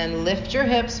 and then lift your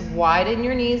hips, widen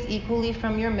your knees equally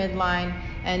from your midline,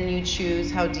 and you choose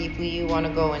how deeply you want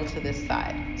to go into this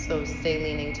side. So stay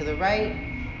leaning to the right,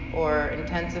 or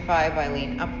intensify by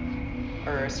lean up,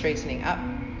 or straightening up.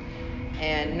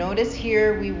 And notice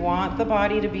here, we want the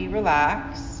body to be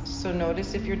relaxed. So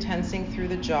notice if you're tensing through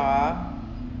the jaw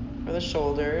or the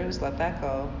shoulders, let that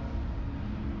go.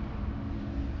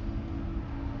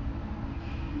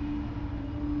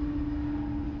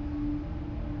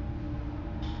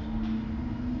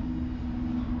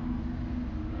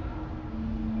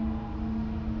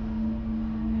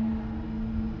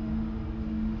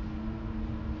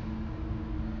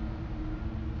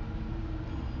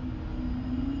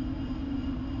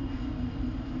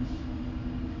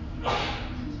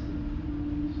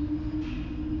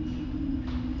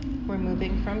 We're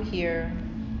moving from here,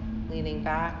 leaning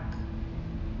back.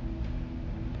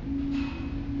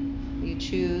 You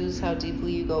choose how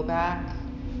deeply you go back,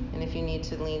 and if you need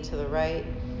to lean to the right,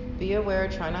 be aware,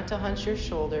 try not to hunch your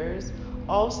shoulders.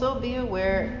 Also be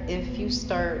aware if you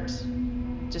start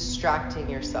distracting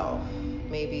yourself,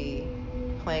 maybe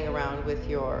playing around with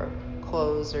your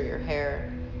clothes or your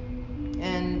hair.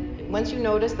 And once you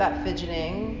notice that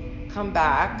fidgeting, come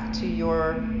back to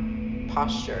your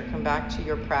posture, come back to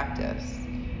your practice.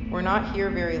 We're not here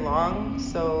very long,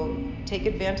 so take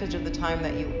advantage of the time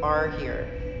that you are here.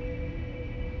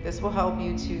 This will help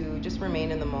you to just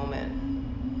remain in the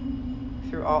moment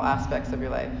through all aspects of your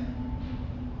life.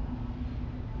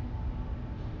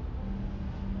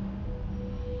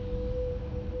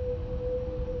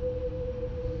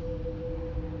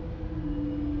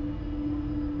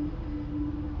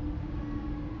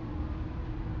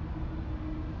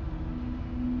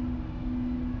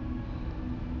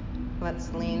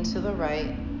 Let's lean to the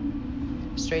right.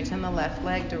 Straighten the left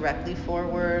leg directly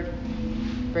forward.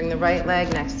 Bring the right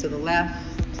leg next to the left.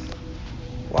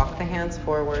 Walk the hands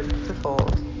forward to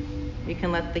fold. You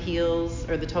can let the heels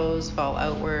or the toes fall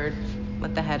outward.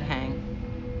 Let the head hang.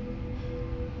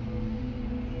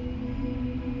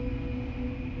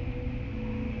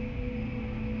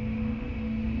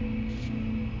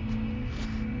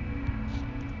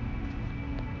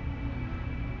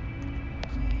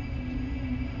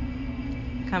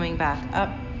 Coming back up.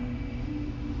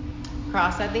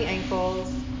 Cross at the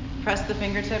ankles. Press the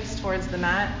fingertips towards the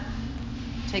mat.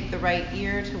 Take the right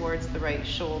ear towards the right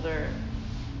shoulder.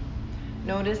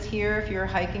 Notice here, if you're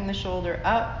hiking the shoulder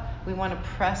up, we want to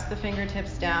press the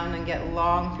fingertips down and get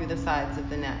long through the sides of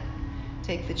the neck.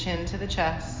 Take the chin to the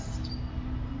chest.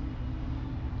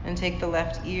 And take the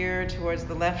left ear towards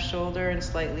the left shoulder and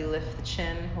slightly lift the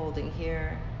chin, holding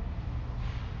here.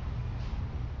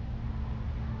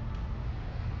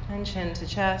 And chin to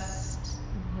chest,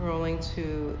 rolling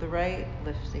to the right,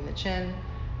 lifting the chin,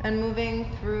 and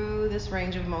moving through this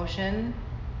range of motion,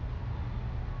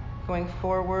 going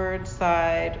forward,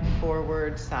 side,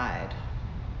 forward, side.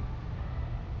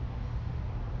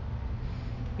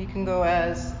 You can go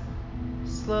as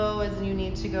slow as you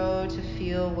need to go to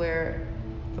feel where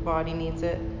the body needs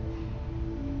it.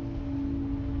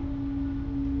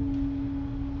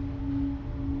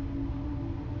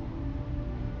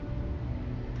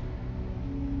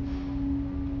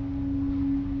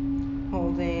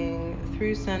 Holding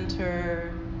through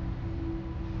center.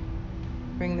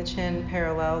 Bring the chin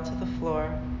parallel to the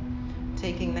floor.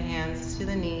 Taking the hands to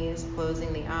the knees,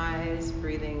 closing the eyes,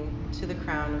 breathing to the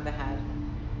crown of the head.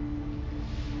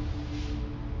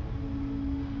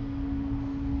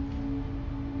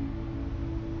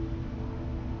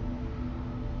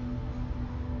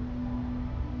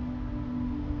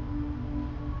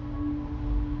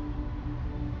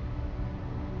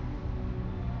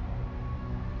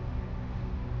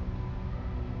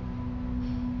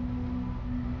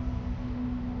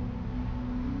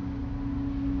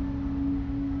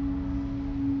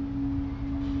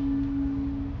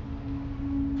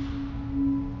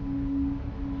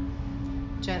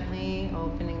 Gently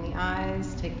opening the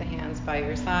eyes, take the hands by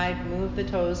your side, move the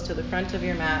toes to the front of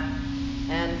your mat,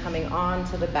 and coming on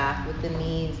to the back with the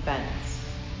knees bent.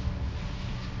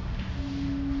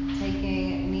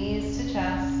 Taking knees to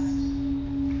chest,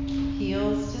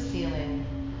 heels to ceiling,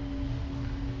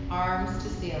 arms to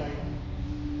ceiling.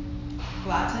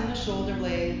 Flatten the shoulder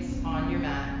blades on your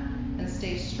mat and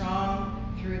stay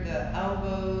strong through the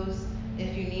elbows.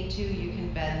 If you need to, you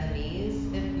can bend the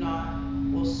knees. If not,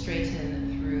 we'll straighten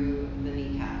through the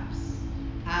kneecaps.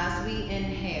 As we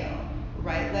inhale,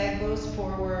 right leg goes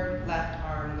forward, left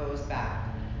arm goes back.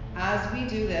 As we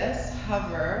do this,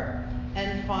 hover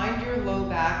and find your low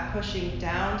back pushing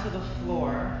down to the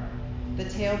floor. The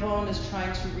tailbone is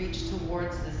trying to reach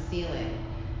towards the ceiling.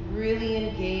 Really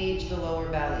engage the lower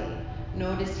belly.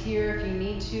 Notice here, if you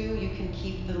need to, you can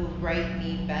keep the right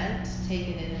knee bent. Take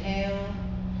an inhale.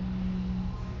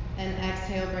 And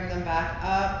exhale, bring them back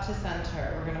up to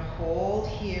center. We're gonna hold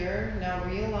here. Now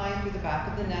realign through the back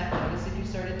of the neck. Notice if you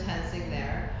started tensing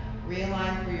there.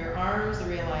 Realign through your arms,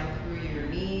 realign through your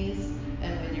knees.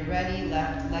 And when you're ready,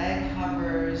 left leg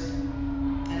hovers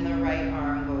and the right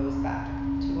arm goes back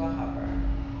to a hover.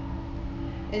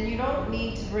 And you don't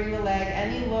need to bring the leg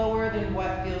any lower than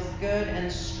what feels good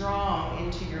and strong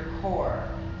into your core.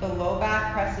 The low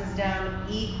back presses down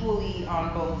equally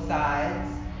on both sides,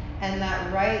 and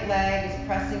that right leg is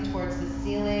pressing towards the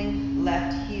ceiling,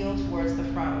 left heel towards the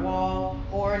front wall,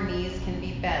 or knees can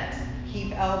be bent.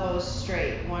 Keep elbows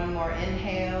straight. One more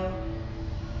inhale.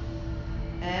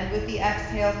 And with the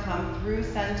exhale, come through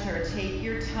center. Take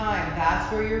your time.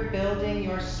 That's where you're building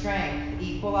your strength.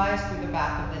 Equalize through the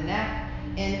back of the neck.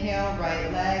 Inhale,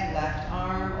 right leg, left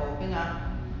arm, open up.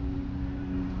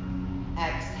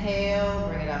 Exhale,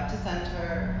 bring it up to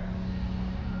center.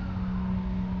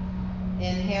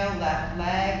 Inhale, left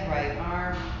leg, right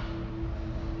arm.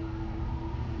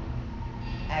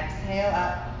 Exhale,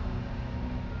 up.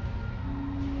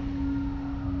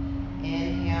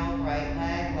 Inhale, right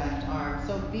leg, left arm.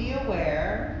 So be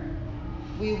aware,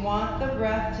 we want the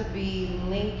breath to be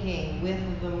linking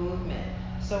with the movement.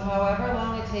 So however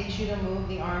long it takes you to move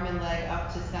the arm and leg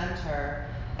up to center,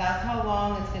 that's how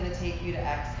long it's going to take you to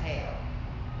exhale.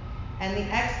 And the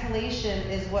exhalation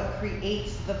is what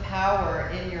creates the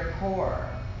power in your core.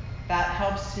 That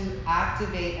helps to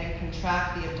activate and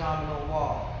contract the abdominal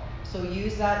wall. So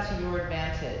use that to your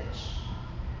advantage.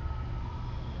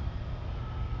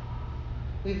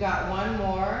 We've got one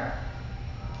more.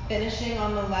 Finishing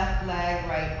on the left leg,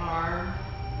 right arm,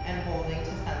 and holding to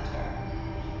center.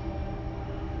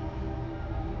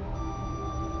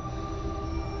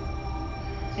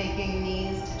 Taking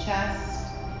knees to chest,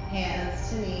 hands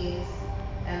to knees,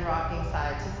 and rocking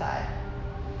side to side.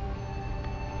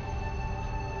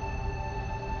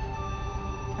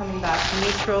 Coming back to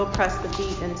neutral, press the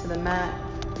feet into the mat.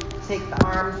 Take the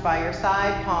arms by your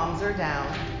side, palms are down.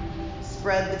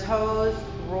 Spread the toes,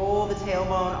 roll the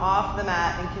tailbone off the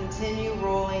mat, and continue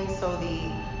rolling so the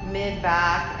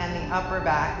mid-back and the upper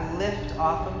back lift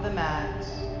off of the mat.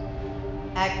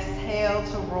 Exhale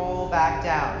to roll back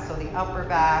down, so the upper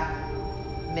back,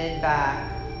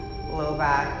 mid-back, low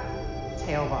back,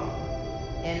 tailbone.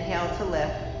 Inhale to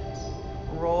lift.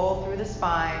 Roll through the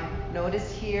spine.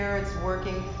 Notice here it's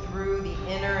working through the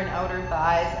inner and outer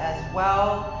thighs as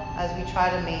well as we try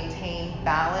to maintain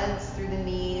balance through the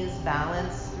knees,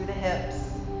 balance through the hips,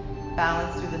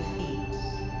 balance through the feet.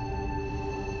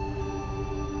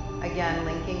 Again,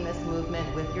 linking this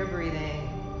movement with your breathing.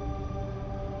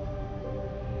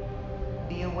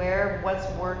 Be aware of what's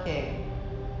working.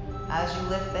 As you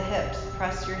lift the hips,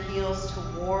 press your heels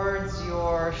towards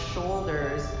your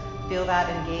shoulders. Feel that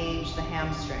engage the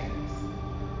hamstrings.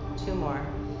 2 more.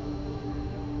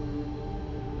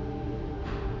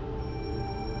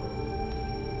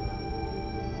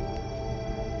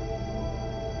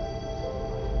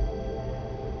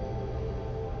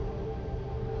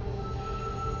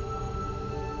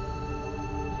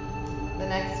 The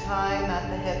next time that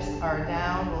the hips are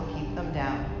down, we'll keep them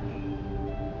down.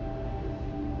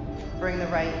 Bring the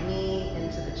right knee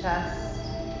into the chest.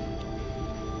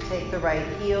 Take the right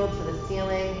heel to the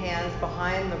ceiling, hands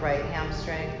behind the right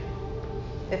hamstring.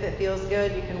 If it feels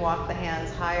good, you can walk the hands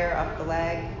higher up the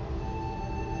leg.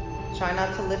 Try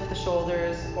not to lift the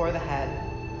shoulders or the head.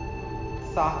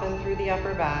 Soften through the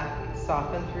upper back,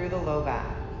 soften through the low back.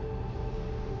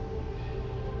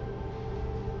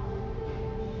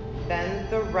 Bend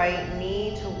the right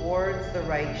knee towards the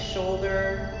right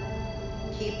shoulder.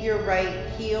 Keep your right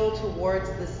heel towards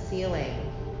the ceiling.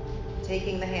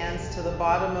 Taking the hands to the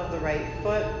bottom of the right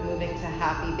foot, moving to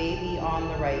happy baby on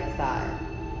the right side.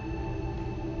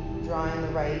 Drawing the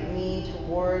right knee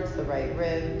towards the right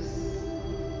ribs.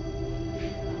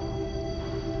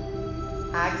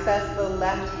 Access the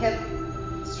left hip,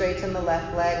 straighten the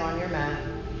left leg on your mat.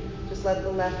 Just let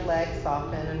the left leg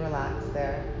soften and relax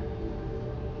there.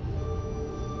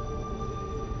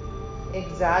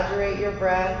 Exaggerate your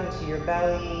breath into your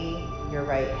belly, your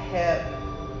right hip,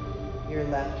 your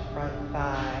left front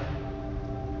thigh.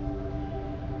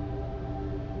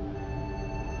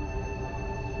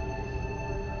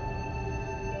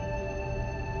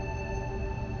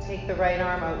 Take the right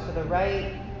arm out to the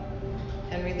right,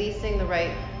 and releasing the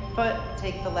right foot,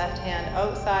 take the left hand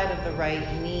outside of the right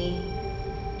knee,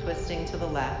 twisting to the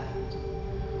left.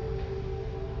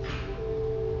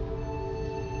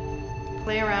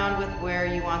 Play around with where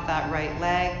you want that right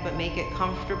leg, but make it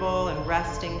comfortable and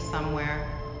resting somewhere.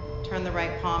 Turn the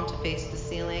right palm to face the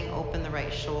ceiling, open the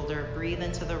right shoulder, breathe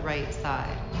into the right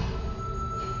side.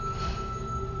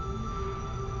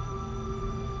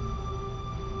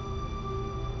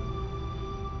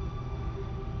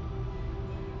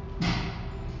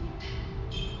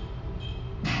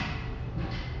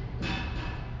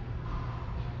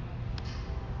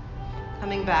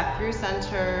 Coming back through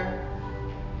center,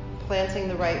 planting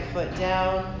the right foot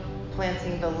down,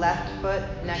 planting the left foot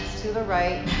next to the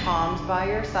right, palms by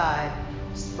your side.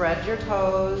 Spread your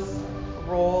toes,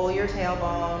 roll your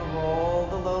tailbone, roll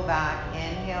the low back.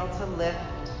 Inhale to lift,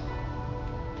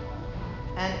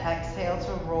 and exhale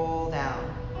to roll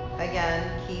down. Again,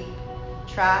 keep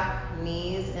track,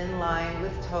 knees in line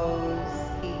with toes.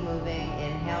 Keep moving.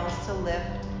 Inhales to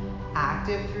lift,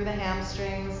 active through the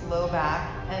hamstrings, low back,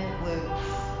 and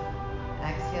glutes.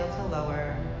 Exhale to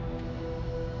lower.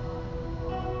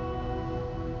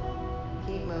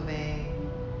 Keep moving.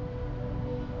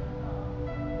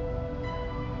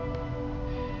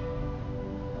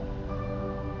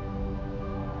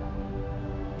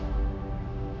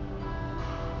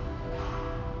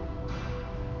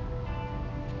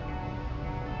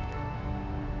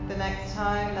 The next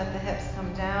time that the hips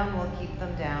come down, we'll keep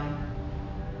them down.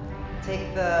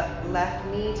 Take the left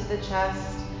knee to the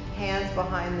chest, hands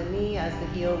behind the knee as the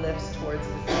heel lifts towards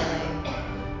the ceiling.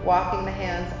 Walking the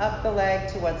hands up the leg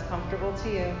to what's comfortable to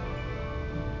you.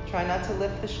 Try not to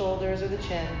lift the shoulders or the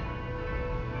chin.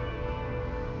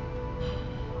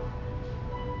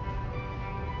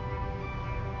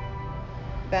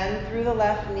 Bend through the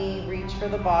left knee, reach for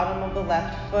the bottom of the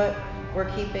left foot. We're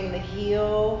keeping the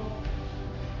heel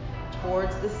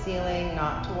towards the ceiling,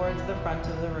 not towards the front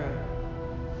of the room.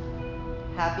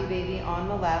 Happy baby on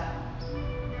the left.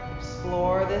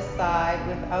 Explore this side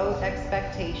without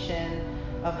expectation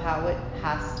of how it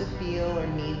has to feel or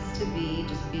needs to be.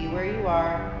 Just be where you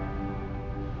are.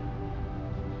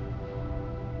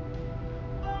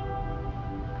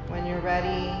 you're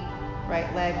ready,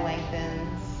 right leg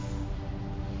lengthens.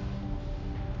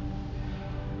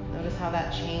 Notice how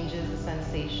that changes the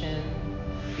sensation.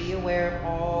 Be aware of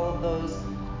all of those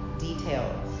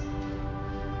details.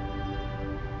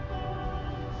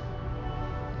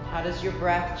 How does your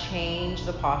breath change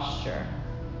the posture?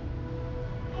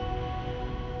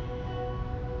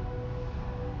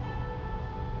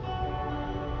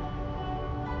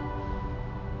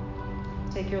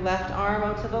 Take your left arm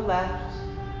out to the left,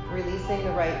 releasing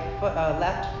the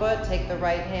left foot. Take the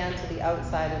right hand to the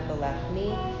outside of the left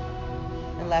knee,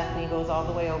 and left knee goes all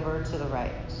the way over to the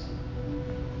right.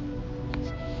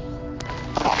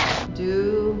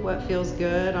 Do what feels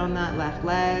good on that left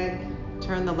leg.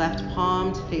 Turn the left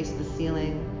palm to face the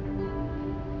ceiling.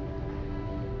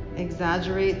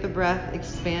 Exaggerate the breath,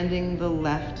 expanding the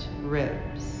left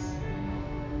ribs.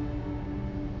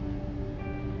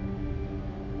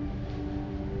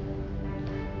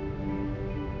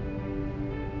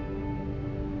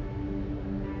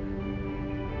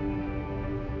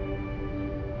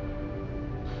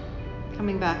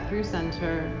 Coming back through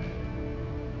center,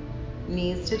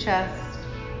 knees to chest,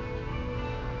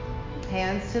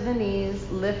 hands to the knees,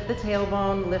 lift the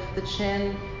tailbone, lift the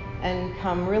chin, and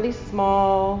come really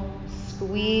small,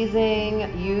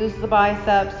 squeezing, use the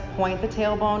biceps, point the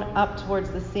tailbone up towards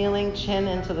the ceiling, chin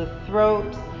into the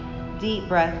throat, deep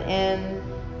breath in,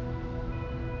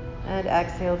 and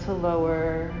exhale to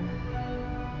lower,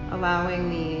 allowing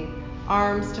the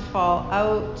arms to fall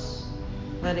out,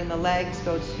 letting the legs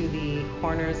go to the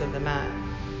corners of the mat.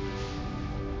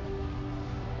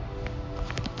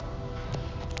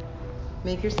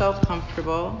 Make yourself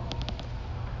comfortable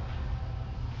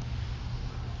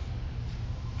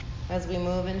as we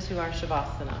move into our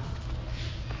Shavasana.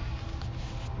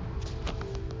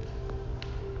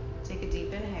 Take a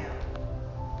deep inhale.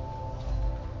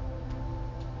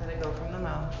 Let it go from the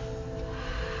mouth.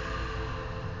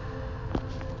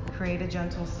 Create a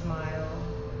gentle smile.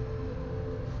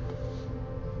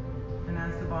 And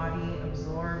as the body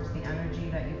absorbs the energy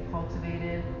that you've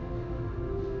cultivated,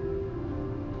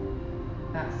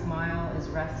 that smile is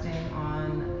resting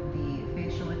on the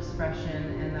facial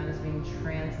expression, and that is being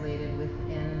translated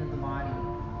within the body.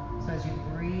 So as you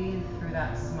breathe through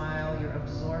that smile, you're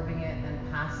absorbing it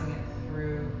and passing it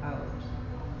throughout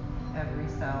every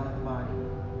cell of the body.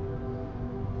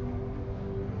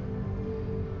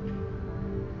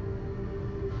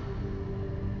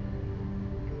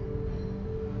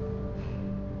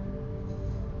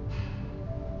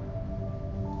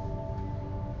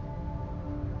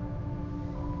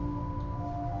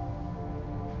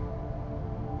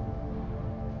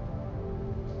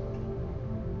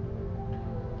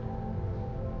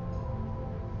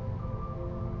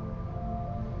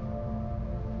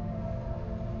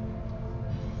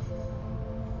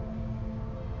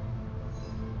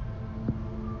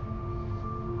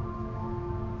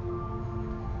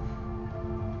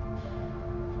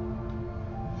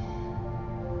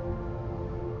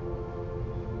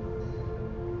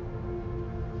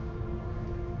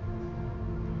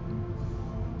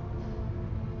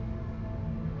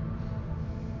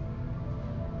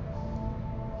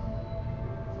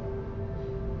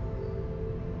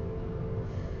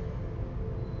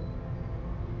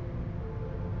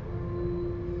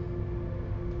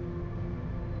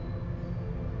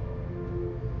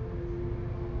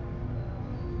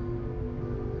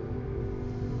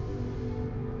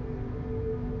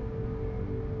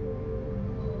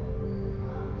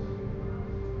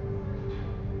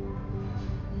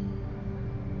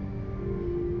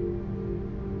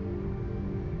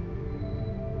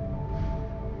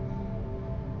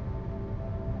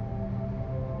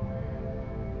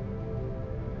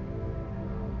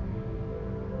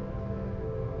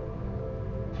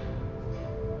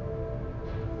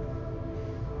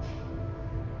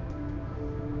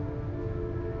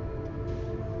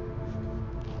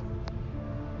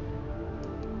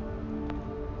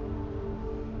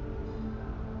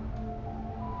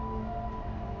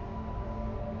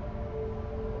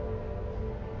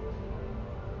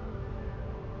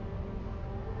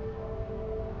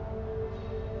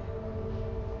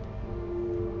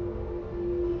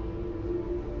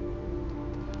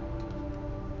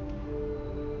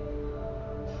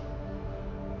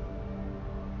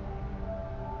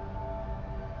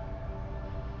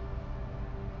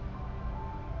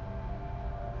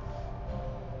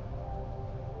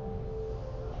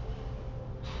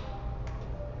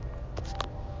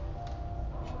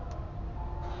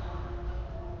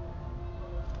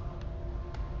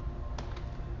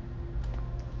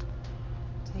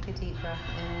 Take a deep breath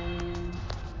in.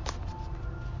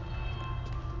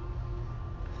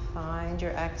 Find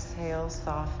find your exhale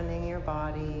softening your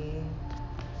body.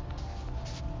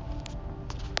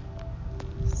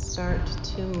 Start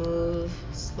to move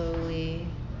slowly,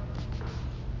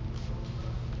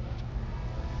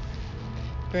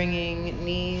 bringing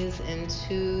knees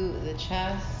into the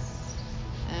chest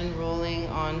and rolling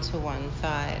onto one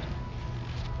side.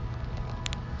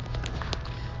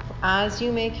 As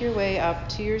you make your way up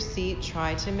to your seat,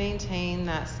 try to maintain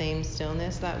that same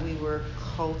stillness that we were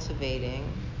cultivating.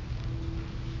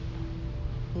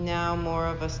 Now more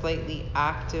of a slightly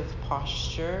active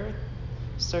posture.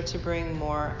 Start to bring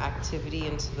more activity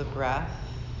into the breath.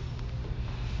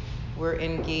 We're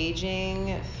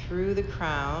engaging through the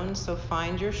crown, so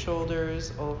find your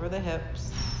shoulders over the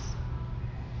hips.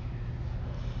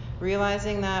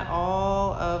 Realizing that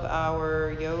all of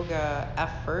our yoga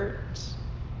effort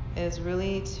is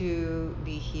really to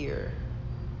be here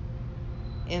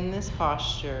in this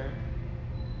posture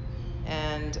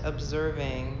and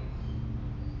observing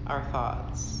our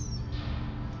thoughts.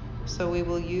 So we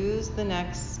will use the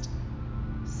next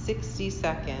 60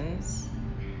 seconds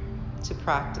to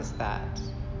practice that.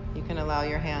 You can allow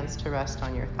your hands to rest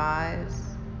on your thighs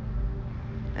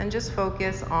and just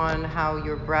focus on how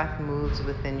your breath moves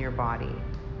within your body.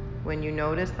 When you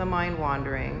notice the mind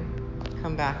wandering,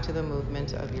 come back to the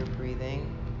movement of your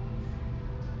breathing.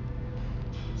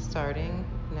 Starting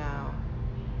now.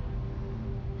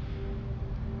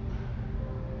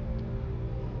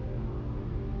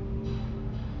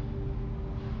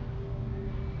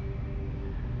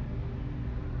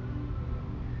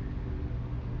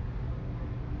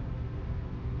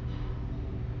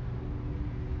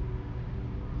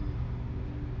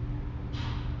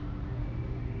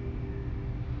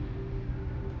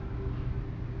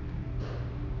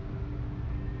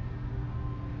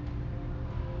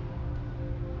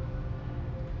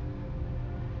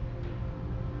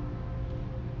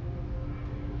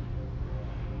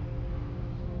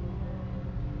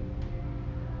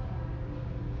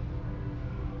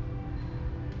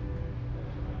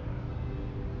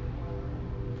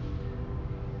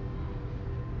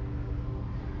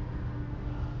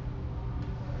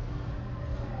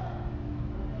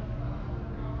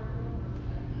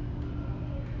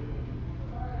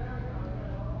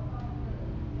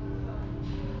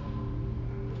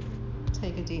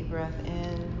 Take a deep breath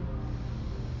in,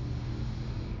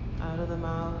 out of the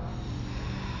mouth.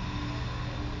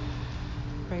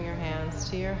 Bring your hands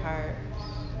to your heart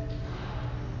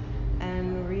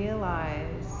and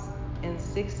realize in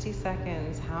 60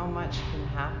 seconds how much can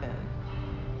happen,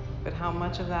 but how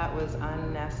much of that was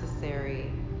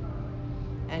unnecessary.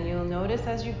 And you'll notice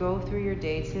as you go through your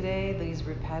day today, these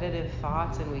repetitive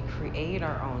thoughts, and we create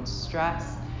our own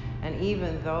stress. And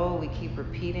even though we keep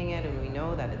repeating it and we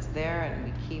know that it's there and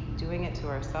we keep doing it to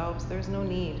ourselves, there's no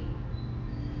need.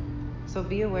 So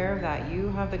be aware of that. You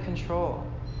have the control.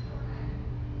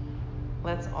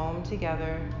 Let's Om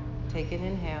together. Take an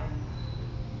inhale.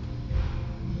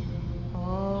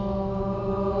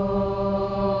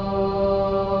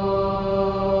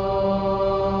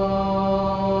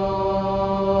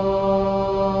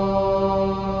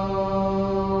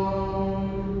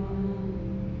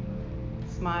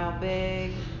 Smile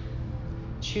big.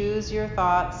 Choose your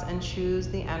thoughts and choose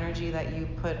the energy that you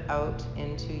put out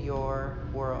into your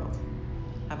world.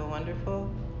 Have a wonderful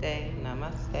day.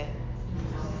 Namaste.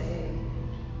 Namaste.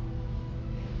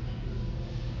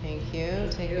 Thank you.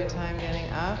 Take your time getting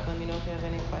up. Let me know if you have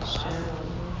any questions.